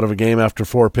himself out of a game after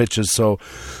 4 pitches. So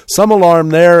some alarm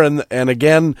there. And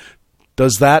again,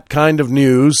 does that kind of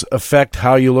news affect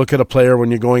how you look at a player when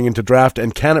you're going into draft?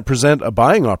 And can it present a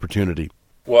buying opportunity?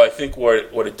 Well, I think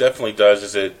what it definitely does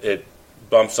is it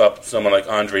bumps up someone like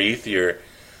Andre Ethier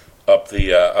up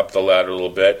the ladder a little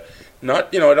bit.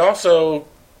 It also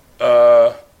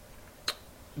the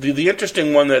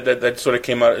interesting one that sort of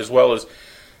came out as well is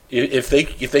if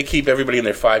they keep everybody in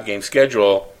their 5-game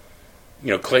schedule,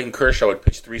 Clayton Kershaw would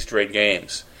pitch 3 straight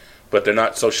games, but they're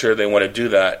not so sure they want to do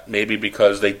that. Maybe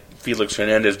because Felix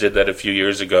Hernandez did that a few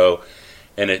years ago,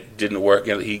 and it didn't work.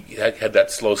 He had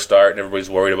that slow start, and everybody's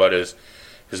worried about his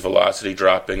velocity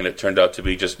dropping, and it turned out to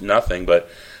be just nothing. But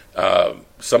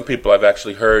some people I've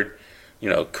actually heard,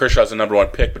 Kershaw's the number one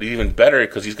pick, but he's even better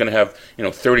because he's going to have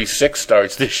 36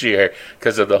 starts this year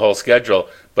because of the whole schedule.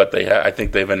 But I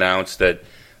think they've announced that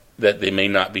they may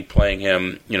not be playing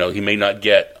him. He may not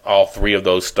get all 3 of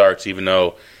those starts, even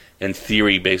though in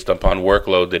theory, based upon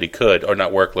workload, that he could, or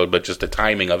not workload, but just the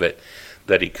timing of it,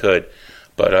 that he could.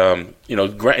 But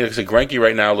Greinke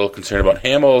right now, a little concerned about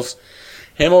Hamels.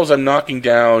 Hamels, I'm knocking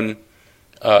down.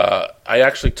 I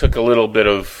actually took a little bit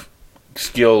of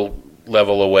skill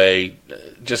level away,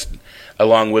 just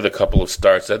along with a couple of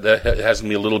starts. That has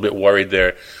me a little bit worried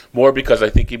there. More because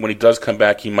I think when he does come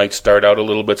back, he might start out a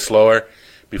little bit slower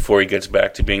before he gets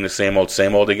back to being the same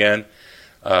old again.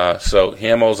 So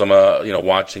Hamels, I'm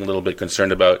watching, a little bit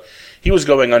concerned about. He was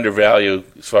going undervalued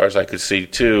as far as I could see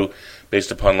too, based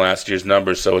upon last year's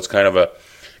numbers. So it's kind of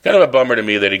a bummer to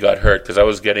me that he got hurt, because I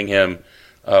was getting him,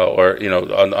 on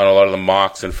a lot of the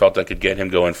mocks, and felt I could get him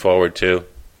going forward too.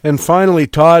 And finally,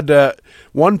 Todd,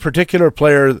 one particular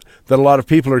player that a lot of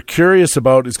people are curious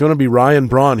about is going to be Ryan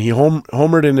Braun. He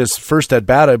homered in his first at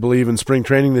bat, I believe, in spring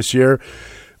training this year.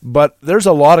 But there's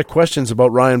a lot of questions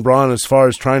about Ryan Braun as far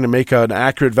as trying to make an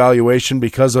accurate valuation,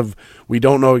 because of we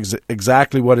don't know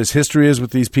exactly what his history is with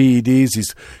these PEDs.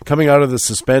 He's coming out of the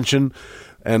suspension,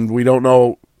 and we don't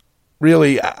know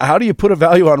really. How do you put a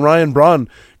value on Ryan Braun,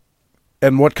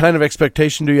 and what kind of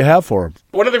expectation do you have for him?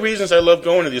 One of the reasons I love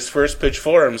going to these first pitch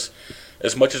forums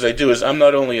as much as I do is I'm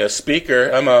not only a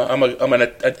speaker, I'm an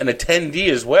attendee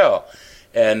as well,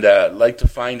 and like to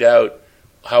find out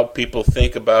how people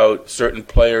think about certain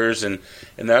players and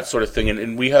that sort of thing.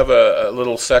 And we have a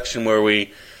little section where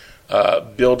we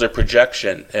build a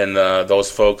projection, and those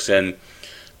folks in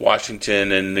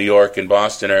Washington and New York and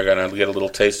Boston are going to get a little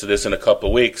taste of this in a couple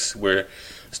of weeks. We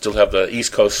still have the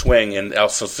East Coast swing, and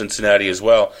also Cincinnati as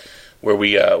well, where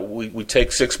we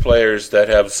take 6 players that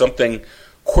have something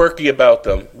quirky about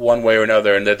them one way or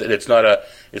another, and that it's not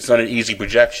an easy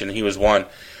projection. He was one.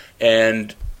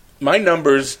 And my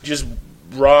numbers just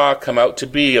raw come out to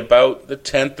be about the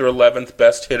 10th or 11th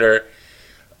best hitter,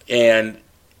 and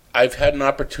I've had an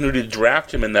opportunity to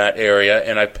draft him in that area,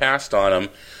 and I've passed on him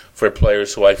for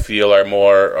players who I feel are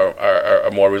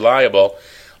more reliable.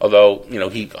 Although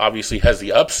he obviously has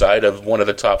the upside of one of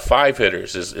the top 5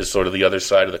 hitters, is sort of the other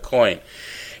side of the coin,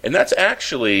 and that's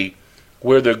actually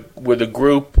where the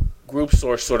group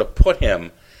source sort of put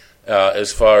him,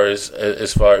 as far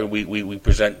we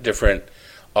present different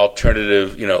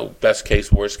alternative, best case,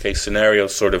 worst case scenario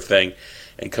sort of thing,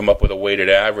 and come up with a weighted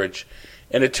average.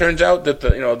 And it turns out that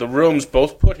the rooms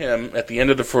both put him at the end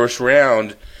of the first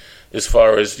round, as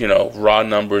far as raw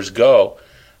numbers go.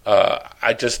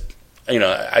 I just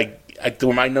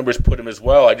my numbers put him as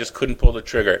well. I just couldn't pull the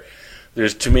trigger.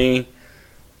 To me,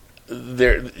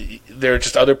 there are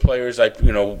just other players I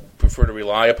prefer to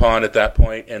rely upon at that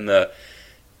point, and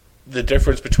the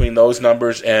difference between those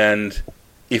numbers and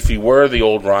if he were the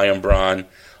old Ryan Braun,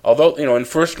 although in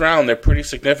first round they're pretty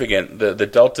significant. The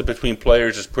delta between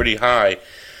players is pretty high,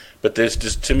 but there's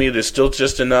still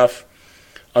just enough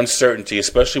uncertainty,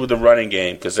 especially with the running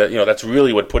game, because that's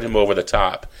really what put him over the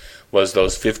top, was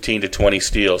those 15 to 20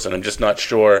 steals, and I'm just not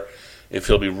sure if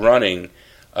he'll be running.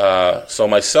 So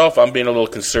myself, I'm being a little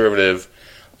conservative,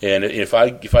 and if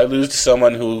I lose to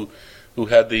someone who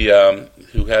had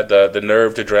the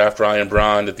nerve to draft Ryan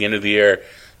Braun at the end of the year,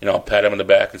 I'll pat him on the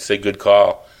back and say good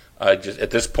call.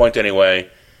 At this point anyway,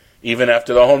 even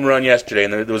after the home run yesterday,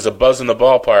 and there was a buzz in the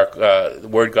ballpark, the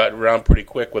word got around pretty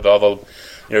quick with all the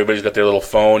everybody's got their little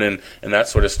phone and that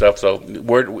sort of stuff. So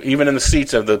even in the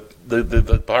seats of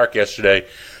the park yesterday,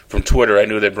 from Twitter, I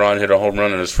knew that Braun hit a home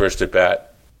run in his first at bat.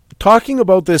 Talking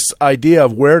about this idea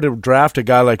of where to draft a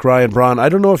guy like Ryan Braun, I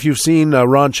don't know if you've seen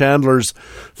Ron Chandler's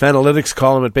Fanalytics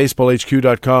column at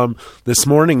BaseballHQ.com this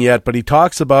morning yet, but he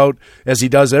talks about, as he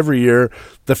does every year,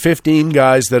 the 15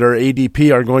 guys that are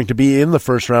ADP are going to be in the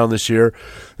first round this year.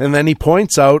 And then he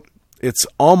points out it's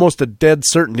almost a dead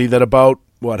certainty that about,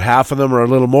 half of them or a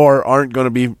little more aren't going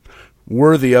to be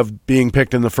worthy of being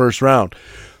picked in the first round.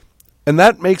 And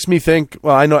that makes me think,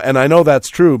 I know that's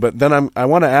true, but then I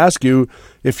want to ask you,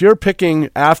 if you're picking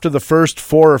after the first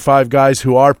 4 or 5 guys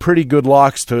who are pretty good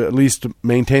locks to at least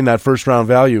maintain that first round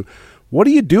value, what do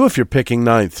you do if you're picking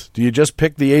 9th? Do you just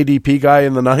pick the ADP guy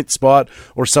in the 9th spot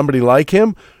or somebody like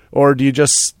him? Or do you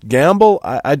just gamble?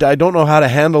 I don't know how to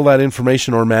handle that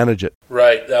information or manage it.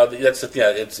 Right. Now that's the thing.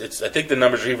 I think the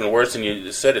numbers are even worse than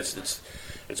you said. It's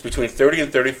between 30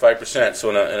 and 35%. So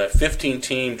in a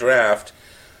 15-team draft,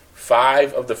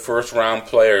 5 of the first round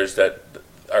players that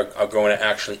are going to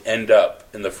actually end up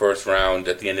in the first round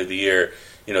at the end of the year.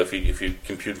 If you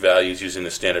compute values using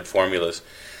the standard formulas,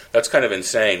 that's kind of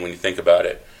insane when you think about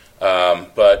it.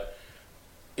 But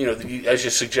as you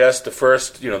suggest, the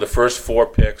first 4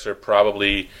 picks are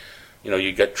probably,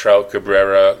 you get Trout,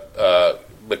 Cabrera,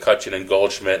 McCutchen, and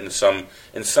Goldschmidt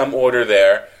in some order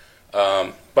there.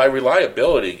 By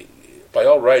reliability, by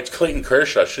all rights, Clayton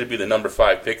Kershaw should be the number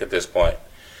 5 pick at this point.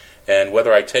 And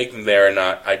whether I take him there or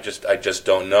not, I just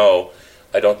don't know.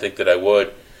 I don't think that I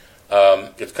would.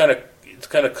 It's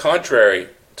kind of contrary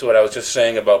to what I was just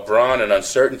saying about Braun and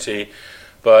uncertainty.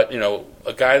 But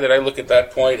a guy that I look at that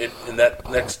point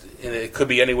it could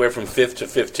be anywhere from 5th to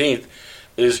 15th,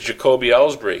 is Jacoby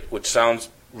Ellsbury, which sounds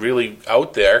really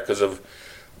out there because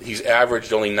he's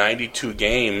averaged only 92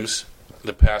 games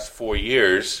the past 4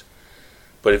 years.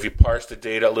 But if you parse the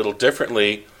data a little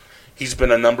differently, he's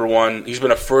been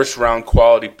a first-round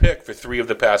quality pick for 3 of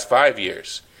the past 5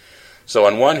 years. So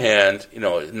on one hand,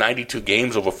 92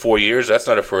 games over 4 years, that's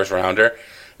not a first-rounder.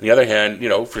 On the other hand,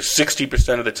 for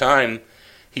 60% of the time,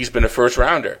 he's been a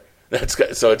first-rounder.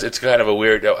 So it's kind of a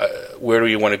weird, where do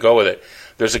you want to go with it?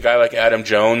 There's a guy like Adam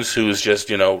Jones who's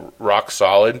just, rock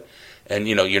solid, and,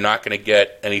 you're not going to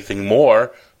get anything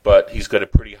more, but he's got a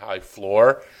pretty high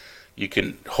floor. You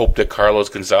can hope that Carlos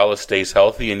Gonzalez stays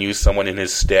healthy and use someone in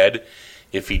his stead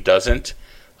if he doesn't.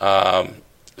 Maybe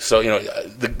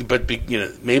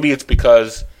it's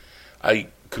because I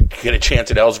could get a chance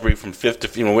at Ellsbury from 5th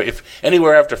to, if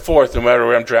anywhere after 4th, no matter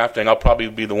where I'm drafting, I'll probably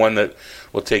be the one that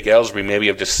will take Ellsbury. Maybe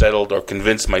I've just settled or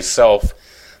convinced myself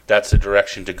that's the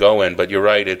direction to go in. But you're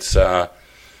right, it's I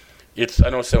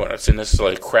don't say when it's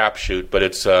necessarily a crapshoot, but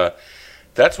it's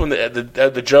that's when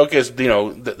the joke is,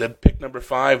 the pick number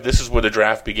 5. This is where the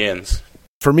draft begins.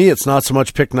 For me, it's not so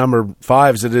much pick number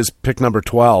 5 as it is pick number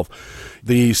 12.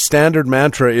 The standard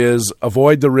mantra is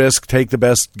avoid the risk, take the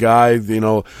best guy,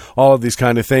 all of these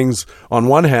kind of things. On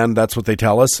one hand, that's what they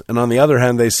tell us. And on the other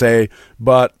hand, they say,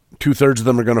 but 2/3 of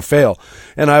them are going to fail.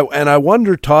 And I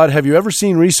wonder, Todd, have you ever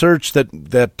seen research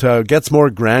that gets more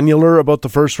granular about the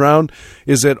first round?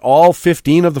 Is it all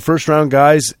 15 of the first round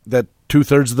guys that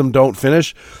 2/3 of them don't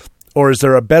finish? Or is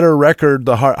there a better record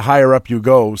the higher up you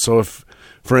go? So if,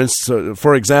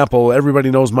 for example,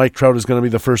 everybody knows Mike Trout is going to be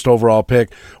the first overall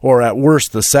pick, or at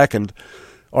worst the second.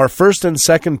 Are first and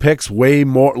second picks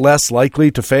less likely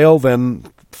to fail than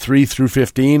 3 through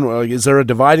 15? Is there a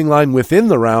dividing line within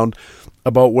the round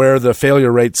about where the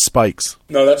failure rate spikes?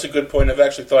 No, that's a good point. I've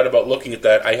actually thought about looking at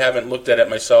that. I haven't looked at it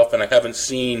myself, and I haven't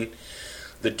seen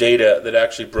the data that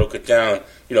actually broke it down.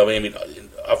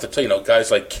 Off the top, guys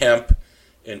like Kemp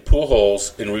and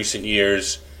Pujols in recent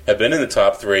years have been in the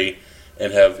top 3.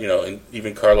 And have, and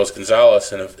even Carlos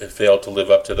Gonzalez, and have failed to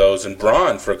live up to those. And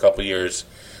Braun for a couple of years,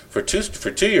 for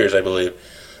two years, I believe.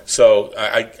 So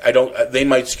I don't. They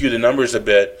might skew the numbers a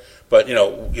bit, but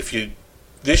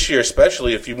this year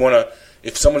especially,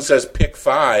 if someone says pick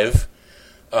 5,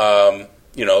 for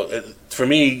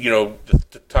me, the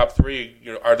top 3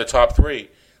 are the top 3.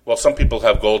 Well, some people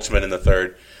have Goldschmidt in the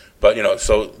 3rd, but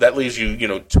so that leaves you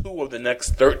 2 of the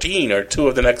next 13 or 2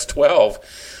 of the next 12.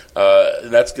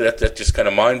 That's just kind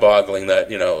of mind-boggling that,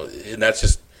 and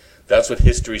that's what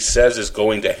history says is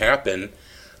going to happen.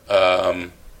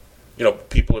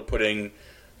 People are putting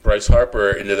Bryce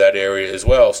Harper into that area as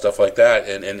well, stuff like that.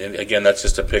 And again, that's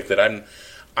just a pick that I'm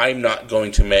not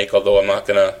going to make, although I'm not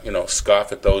going to,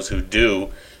 scoff at those who do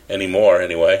anymore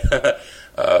anyway.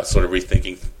 Sort of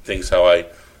rethinking things how I,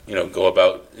 go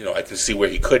about, I can see where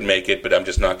he could make it, but I'm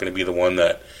just not going to be the one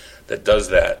that does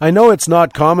that. I know it's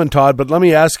not common, Todd, but let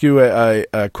me ask you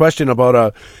a question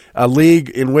about a league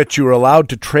in which you were allowed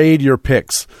to trade your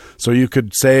picks. So you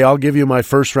could say, I'll give you my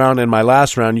first round and my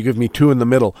last round. You give me 2 in the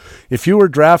middle. If you were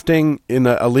drafting in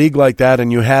a league like that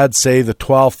and you had, say, the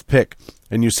 12th pick,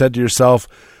 and you said to yourself,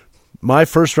 my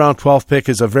first round 12th pick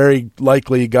is a very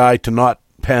likely guy to not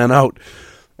pan out,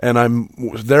 and I'm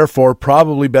therefore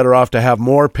probably better off to have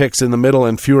more picks in the middle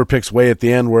and fewer picks way at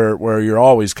the end where you're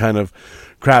always kind of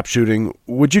crap shooting.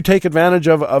 Would you take advantage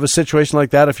of a situation like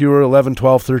that if you were 11,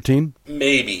 12, 13?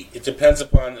 Maybe. It depends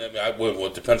upon, it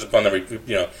depends upon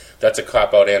that's a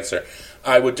cop-out answer.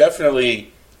 I would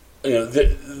definitely,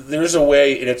 there's a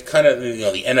way, and it's kind of,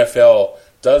 the NFL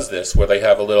does this, where they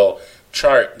have a little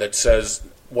chart that says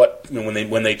what,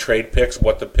 when they trade picks,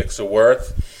 what the picks are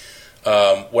worth.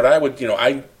 What I would,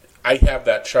 I have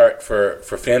that chart for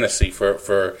fantasy,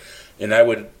 and I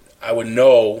would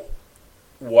know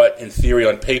what, in theory,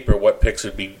 on paper, what picks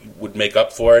would make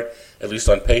up for it, at least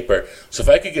on paper. So if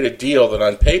I could get a deal that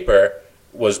on paper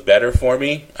was better for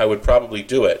me, I would probably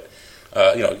do it,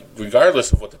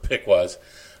 regardless of what the pick was.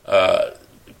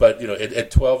 But,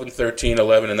 at 12 and 13,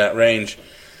 11 in that range,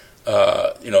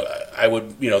 I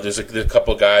would, there's a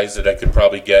couple guys that I could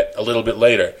probably get a little bit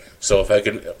later. So if I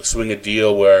could swing a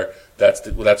deal where that's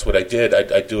what I did,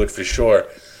 I'd do it for sure.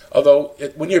 Although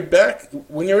when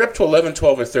you're up to 11,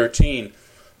 12, or 13,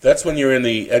 that's when you're in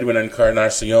the Edwin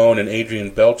Encarnacion and Adrian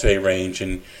Beltre range,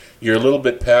 and you're a little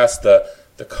bit past the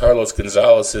Carlos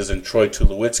Gonzalez's and Troy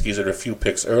Tulowitzki's that are a few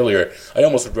picks earlier. I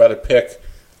almost would rather pick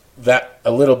that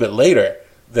a little bit later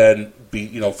than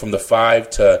be, from the 5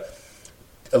 to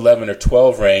 11 or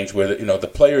 12 range, where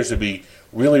the players would be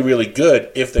really, really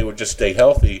good if they would just stay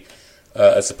healthy,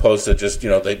 as opposed to just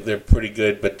they're pretty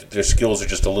good, but their skills are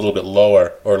just a little bit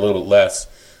lower or a little bit less,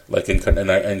 like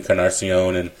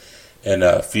Encarnacion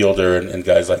and Fielder and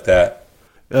guys like that.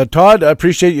 Todd, I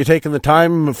appreciate you taking the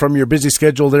time from your busy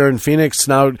schedule there in Phoenix.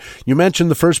 Now, you mentioned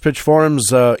the First Pitch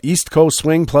Forum's East Coast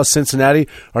Swing plus Cincinnati.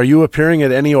 Are you appearing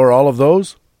at any or all of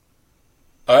those?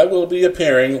 I will be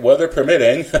appearing, weather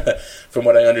permitting, from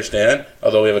what I understand,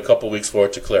 although we have a couple weeks for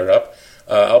it to clear up.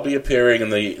 I'll be appearing in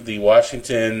the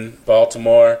Washington,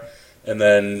 Baltimore, and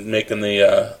then making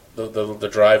the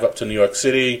drive up to New York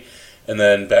City, and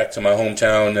then back to my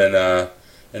hometown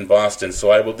in Boston. So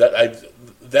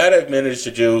that I've managed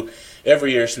to do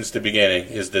every year since the beginning,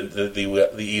 is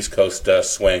the East Coast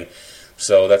swing.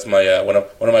 So that's my one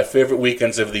of my favorite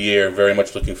weekends of the year. Very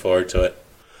much looking forward to it.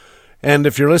 And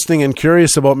if you're listening and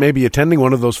curious about maybe attending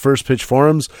one of those First Pitch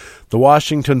Forums, the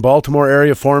Washington-Baltimore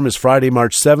area forum is Friday,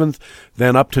 March 7th,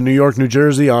 then up to New York, New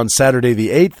Jersey on Saturday the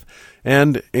 8th,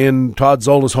 and in Todd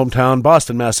Zola's hometown,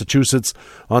 Boston, Massachusetts,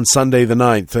 on Sunday the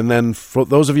 9th. And then for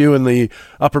those of you in the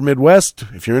upper Midwest,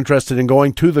 if you're interested in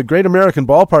going to the Great American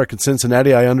Ballpark in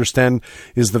Cincinnati, I understand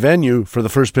is the venue for the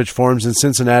First Pitch Forums in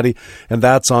Cincinnati, and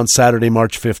that's on Saturday,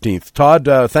 March 15th.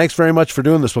 Todd, thanks very much for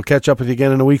doing this. We'll catch up with you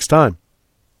again in a week's time.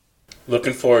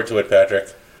 Looking forward to it,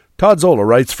 Patrick. Todd Zola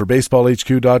writes for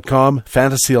BaseballHQ.com,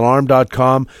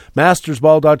 FantasyAlarm.com,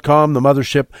 MastersBall.com, The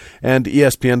Mothership, and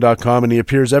ESPN.com, and he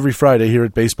appears every Friday here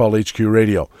at Baseball HQ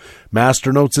Radio.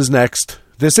 Master Notes is next.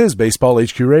 This is Baseball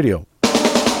HQ Radio.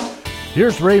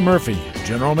 Here's Ray Murphy,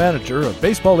 General Manager of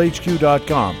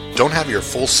BaseballHQ.com. Don't have your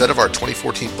full set of our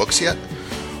 2014 books yet?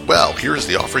 Well, here's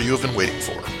the offer you have been waiting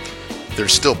for.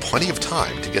 There's still plenty of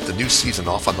time to get the new season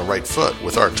off on the right foot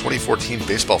with our 2014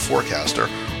 Baseball Forecaster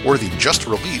or the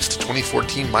just-released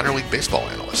 2014 Minor League Baseball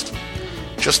Analyst.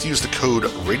 Just use the code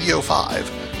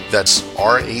RADIO5, that's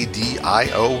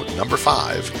RADIO number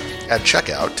 5, at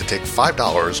checkout to take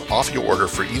 $5 off your order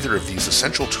for either of these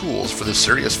essential tools for the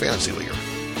serious fantasy leaguer.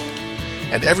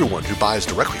 And everyone who buys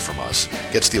directly from us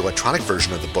gets the electronic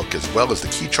version of the book as well as the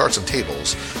key charts and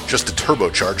tables, just to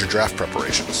turbocharge your draft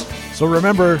preparations. So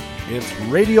remember, it's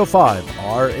Radio 5,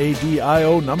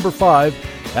 RADIO number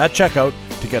 5, at checkout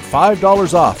to get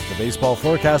 $5 off the Baseball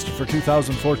Forecaster for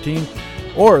 2014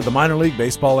 or the Minor League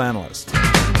Baseball Analyst.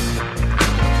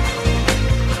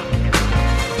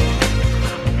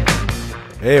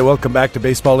 Hey, welcome back to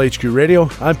Baseball HQ Radio.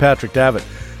 I'm Patrick Davitt.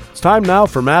 It's time now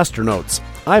for Master Notes.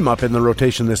 I'm up in the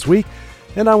rotation this week,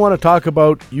 and I want to talk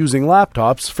about using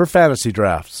laptops for fantasy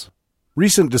drafts.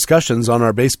 Recent discussions on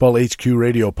our Baseball HQ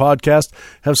Radio podcast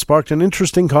have sparked an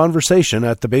interesting conversation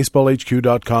at the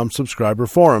BaseballHQ.com subscriber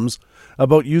forums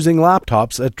about using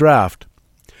laptops at draft.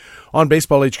 On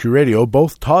Baseball HQ Radio,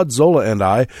 both Todd Zola and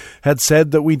I had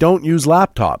said that we don't use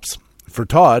laptops. For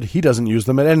Todd, he doesn't use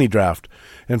them at any draft,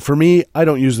 and for me, I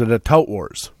don't use it at Tout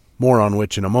Wars, more on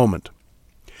which in a moment.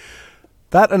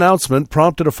 That announcement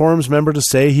prompted a forums member to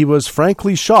say he was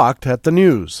frankly shocked at the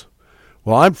news.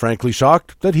 Well, I'm frankly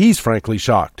shocked that he's frankly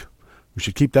shocked. We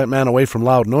should keep that man away from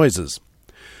loud noises.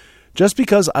 Just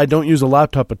because I don't use a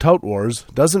laptop at Tout Wars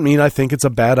doesn't mean I think it's a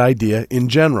bad idea in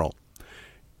general.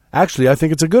 Actually, I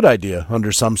think it's a good idea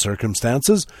under some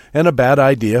circumstances and a bad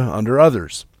idea under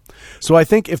others. So I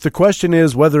think if the question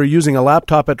is whether using a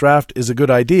laptop at draft is a good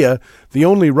idea, the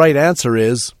only right answer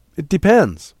is, it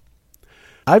depends.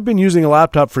 I've been using a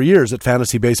laptop for years at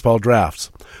fantasy baseball drafts.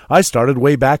 I started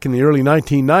way back in the early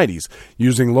 1990s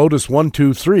using Lotus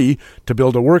 123 to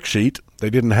build a worksheet, they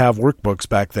didn't have workbooks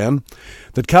back then,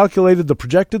 that calculated the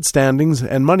projected standings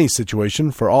and money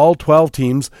situation for all 12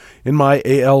 teams in my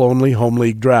AL-only home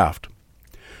league draft.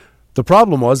 The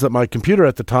problem was that my computer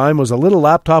at the time was a little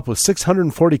laptop with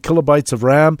 640 kilobytes of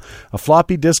RAM, a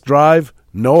floppy disk drive,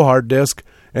 no hard disk,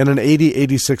 and an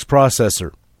 8086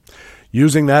 processor.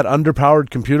 Using that underpowered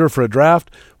computer for a draft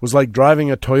was like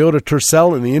driving a Toyota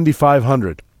Tercel in the Indy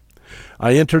 500.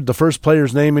 I entered the first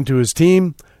player's name into his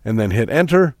team and then hit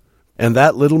enter, and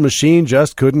that little machine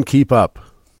just couldn't keep up.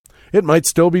 It might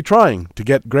still be trying to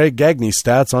get Greg Gagney's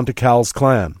stats onto Cal's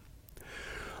clan.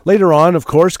 Later on, of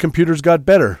course, computers got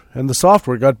better, and the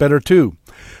software got better too.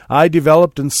 I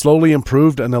developed and slowly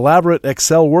improved an elaborate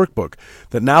Excel workbook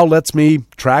that now lets me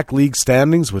track league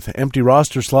standings with empty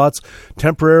roster slots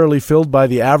temporarily filled by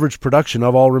the average production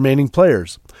of all remaining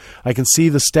players. I can see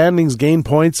the standings, gain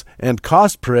points, and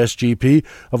cost per SGP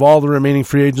of all the remaining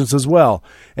free agents as well,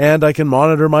 and I can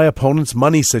monitor my opponent's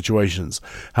money situations,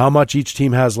 how much each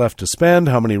team has left to spend,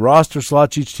 how many roster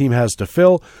slots each team has to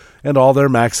fill, and all their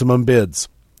maximum bids.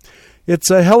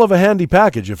 It's a hell of a handy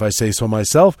package, if I say so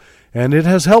myself, and it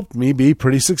has helped me be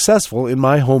pretty successful in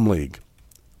my home league.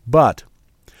 But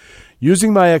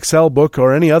using my Excel book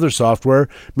or any other software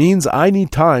means I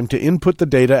need time to input the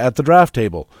data at the draft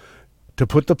table, to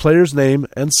put the player's name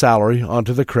and salary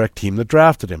onto the correct team that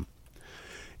drafted him.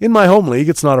 In my home league,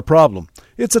 it's not a problem.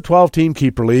 It's a 12-team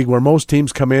keeper league where most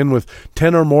teams come in with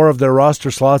 10 or more of their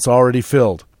roster slots already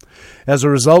filled. As a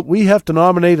result, we have to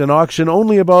nominate and auction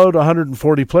only about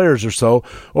 140 players or so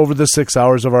over the 6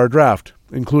 hours of our draft,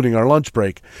 including our lunch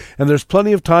break, and there's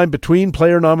plenty of time between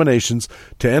player nominations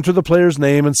to enter the player's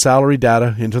name and salary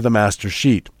data into the master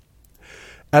sheet.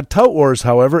 At Tout Wars,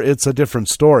 however, it's a different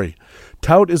story.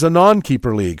 Tout is a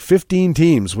non-keeper league, 15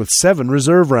 teams with 7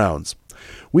 reserve rounds.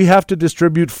 We have to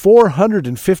distribute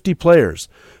 450 players,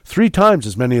 3 times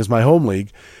as many as my home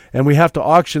league, and we have to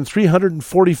auction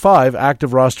 345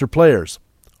 active roster players,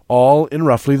 all in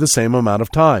roughly the same amount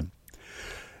of time.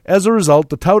 As a result,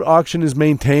 the Tout auction is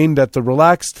maintained at the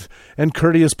relaxed and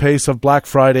courteous pace of Black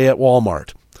Friday at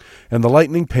Walmart, and the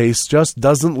lightning pace just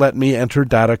doesn't let me enter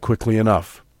data quickly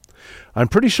enough. I'm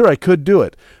pretty sure I could do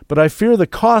it, but I fear the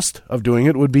cost of doing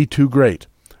it would be too great.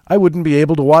 I wouldn't be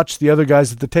able to watch the other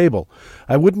guys at the table.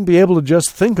 I wouldn't be able to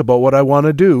just think about what I want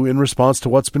to do in response to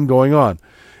what's been going on,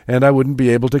 and I wouldn't be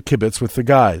able to kibitz with the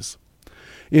guys.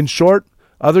 In short,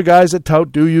 other guys at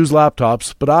Tout do use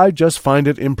laptops, but I just find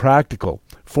it impractical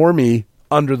for me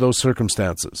under those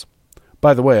circumstances.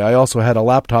 By the way, I also had a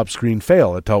laptop screen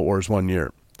fail at Tout Wars one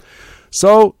year.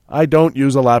 So I don't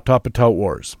use a laptop at Tout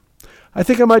Wars. I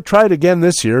think I might try it again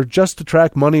this year just to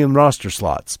track money in roster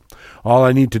slots. All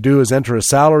I need to do is enter a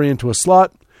salary into a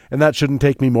slot, and that shouldn't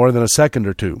take me more than a second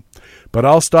or two. But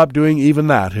I'll stop doing even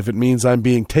that if it means I'm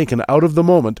being taken out of the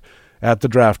moment at the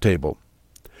draft table.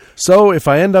 So if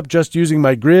I end up just using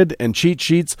my grid and cheat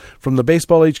sheets from the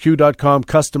BaseballHQ.com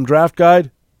custom draft guide,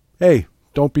 hey,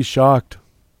 don't be shocked.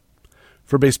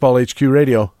 For Baseball HQ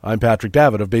Radio, I'm Patrick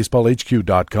Davitt of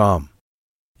BaseballHQ.com.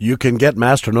 You can get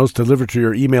Master Notes delivered to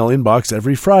your email inbox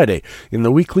every Friday in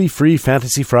the weekly free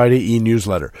Fantasy Friday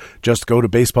e-newsletter. Just go to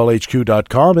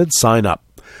BaseballHQ.com and sign up.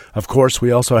 Of course,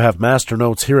 we also have Master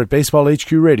Notes here at Baseball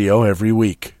HQ Radio every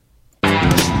week.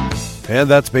 And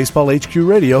that's Baseball HQ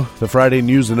Radio, the Friday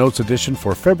News and Notes edition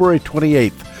for February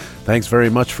 28th. Thanks very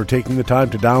much for taking the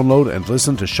time to download and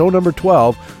listen to show number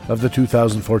 12 of the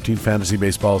 2014 Fantasy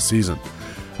Baseball season.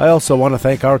 I also want to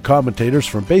thank our commentators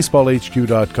from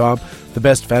BaseballHQ.com, the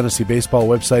best fantasy baseball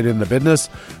website in the business.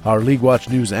 Our League Watch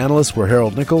News analysts were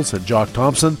Harold Nichols and Jock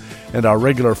Thompson, and our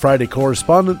regular Friday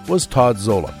correspondent was Todd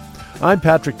Zola. I'm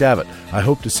Patrick Davitt. I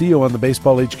hope to see you on the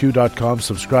BaseballHQ.com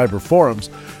subscriber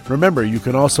forums. Remember, you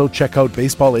can also check out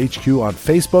Baseball HQ on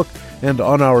Facebook and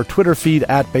on our Twitter feed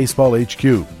at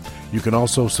BaseballHQ. You can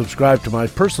also subscribe to my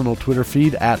personal Twitter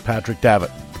feed at Patrick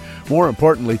Davitt. More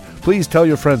importantly, please tell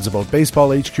your friends about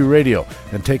Baseball HQ Radio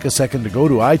and take a second to go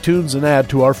to iTunes and add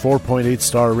to our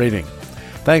 4.8-star rating.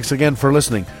 Thanks again for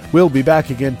listening. We'll be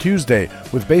back again Tuesday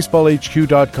with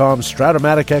BaseballHQ.com's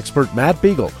Stratomatic expert Matt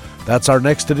Beagle. That's our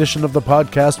next edition of the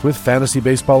podcast with fantasy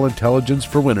baseball intelligence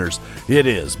for winners. It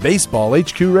is Baseball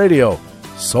HQ Radio.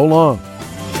 So long.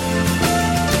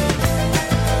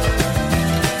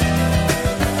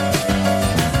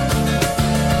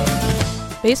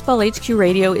 Baseball HQ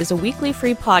Radio is a weekly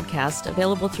free podcast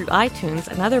available through iTunes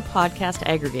and other podcast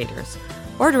aggregators,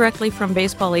 or directly from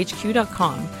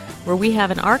BaseballHQ.com, where we have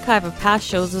an archive of past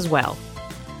shows as well.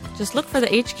 Just look for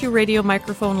the HQ Radio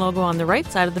microphone logo on the right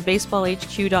side of the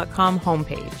BaseballHQ.com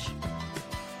homepage.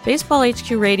 Baseball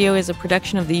HQ Radio is a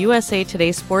production of the USA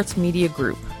Today Sports Media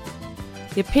Group.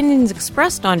 The opinions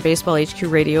expressed on Baseball HQ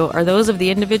Radio are those of the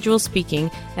individual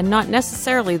speaking and not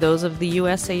necessarily those of the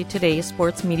USA Today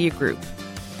Sports Media Group.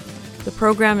 The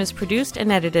program is produced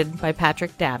and edited by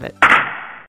Patrick Davitt.